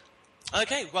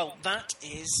 Okay, well, that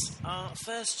is our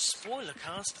first spoiler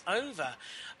cast over.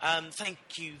 Thank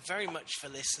you very much for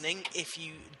listening. If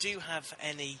you do have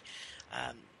any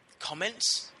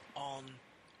comments on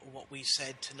what we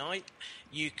said tonight,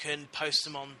 you can post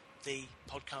them on the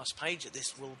podcast page that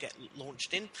this will get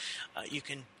launched in. You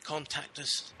can contact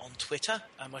us on Twitter.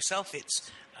 Myself,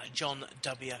 it's John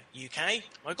W. UK.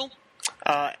 Michael?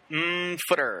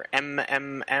 Footer.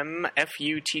 MMMFUTTER.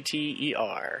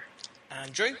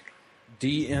 Andrew?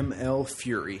 DML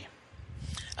Fury.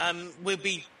 We'll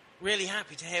be really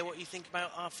happy to hear what you think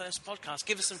about our first podcast.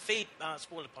 Give us some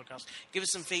spoiler podcast. Give us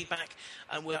some feedback,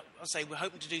 and we're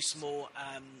hoping to do some more.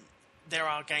 There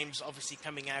are games obviously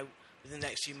coming out within the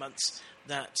next few months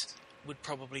that would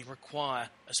probably require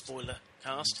a spoiler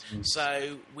cast. Mm-hmm.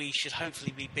 So we should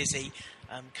hopefully be busy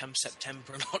come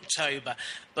September and October.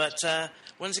 But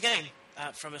once again,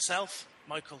 from myself,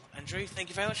 Michael, and Drew, thank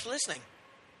you very much for listening.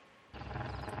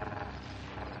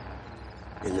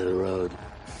 End of the road.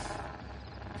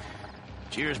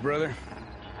 Cheers, brother.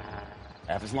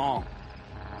 Half as long.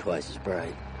 Twice as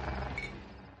bright.